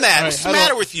 unsend that. All right, What's the how do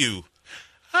matter I- with you?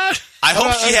 How I hope do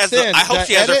I she has. unsend? I hope Did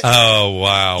she I has. Her, edit? Oh,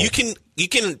 wow. You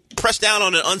can press down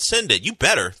on it, unsend it. You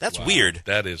better. That's weird.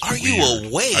 That is Are weird. you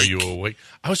awake? Are you awake?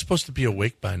 I was supposed to be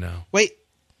awake by now. wait,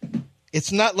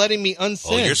 it's not letting me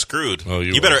unsend. Oh, you're screwed. Oh,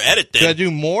 you better edit Should I then.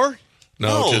 do more?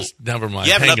 No, just never mind.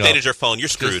 You haven't Hang updated up. your phone. You're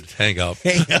screwed. Just hang up.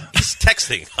 Hang up. He's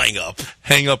texting. Hang up.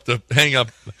 Hang up.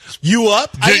 You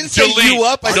up? I didn't say Delete, you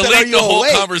up. I said, delete are you the whole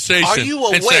awake? conversation. Are you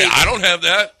And say, awake? I don't have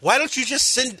that. Why don't you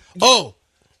just send? Oh,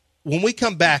 when we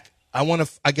come back, I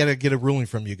gotta get a ruling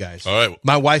from you guys. All right.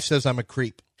 My wife says I'm a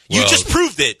creep. You Well, just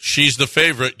proved it. She's the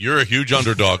favorite. You're a huge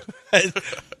underdog.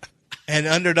 And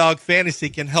Underdog Fantasy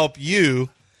can help you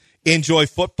enjoy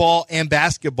football and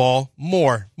basketball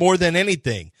more than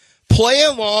anything. Play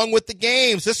along with the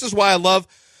games. This is why I love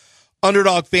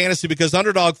Underdog Fantasy, because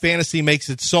Underdog Fantasy makes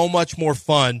it so much more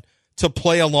fun to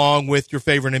play along with your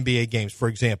favorite NBA games, for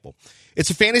example. It's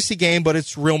a fantasy game, but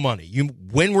it's real money. You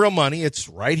win real money. It's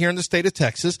right here in the state of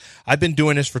Texas. I've been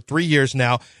doing this for 3 years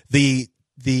now. The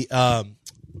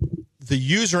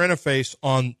user interface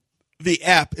on the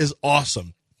app is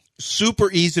awesome. Super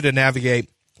easy to navigate.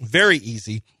 Very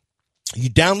easy. You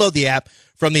download the app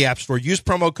from the App Store. Use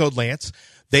promo code Lance.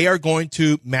 They are going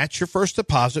to match your first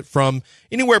deposit from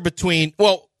anywhere between,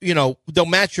 they'll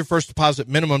match your first deposit,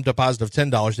 minimum deposit of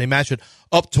 $10. They match it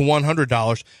up to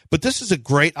 $100. But this is a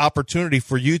great opportunity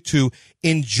for you to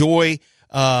enjoy,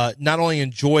 not only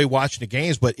enjoy watching the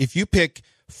games, but if you pick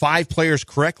 5 players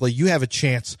correctly, you have a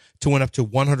chance to win up to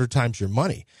 100 times your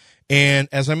money. And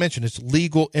as I mentioned, it's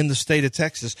legal in the state of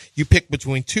Texas. You pick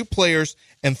between 2 players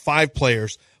and 5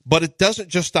 players, but it doesn't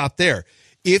just stop there.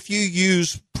 If you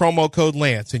use promo code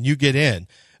Lance and you get in,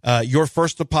 your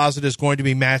first deposit is going to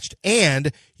be matched,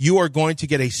 and you are going to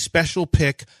get a special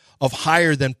pick of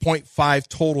higher than 0.5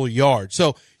 total yards.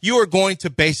 So you are going to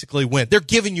basically win. They're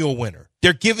giving you a winner.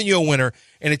 They're giving you a winner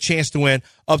and a chance to win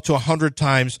up to 100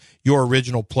 times your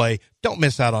original play. Don't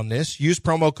miss out on this. Use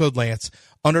promo code Lance.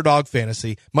 Underdog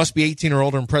Fantasy. Must be 18 or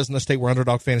older and present in the state where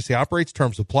Underdog Fantasy operates.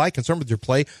 Terms apply. Concerned with your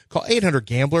play? Call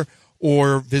 800-GAMBLER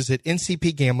or visit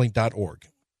ncpgambling.org.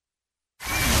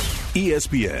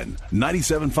 ESPN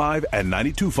 97.5 and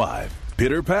 92.5.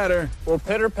 Pitter patter. Well,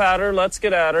 pitter patter, let's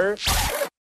get at her.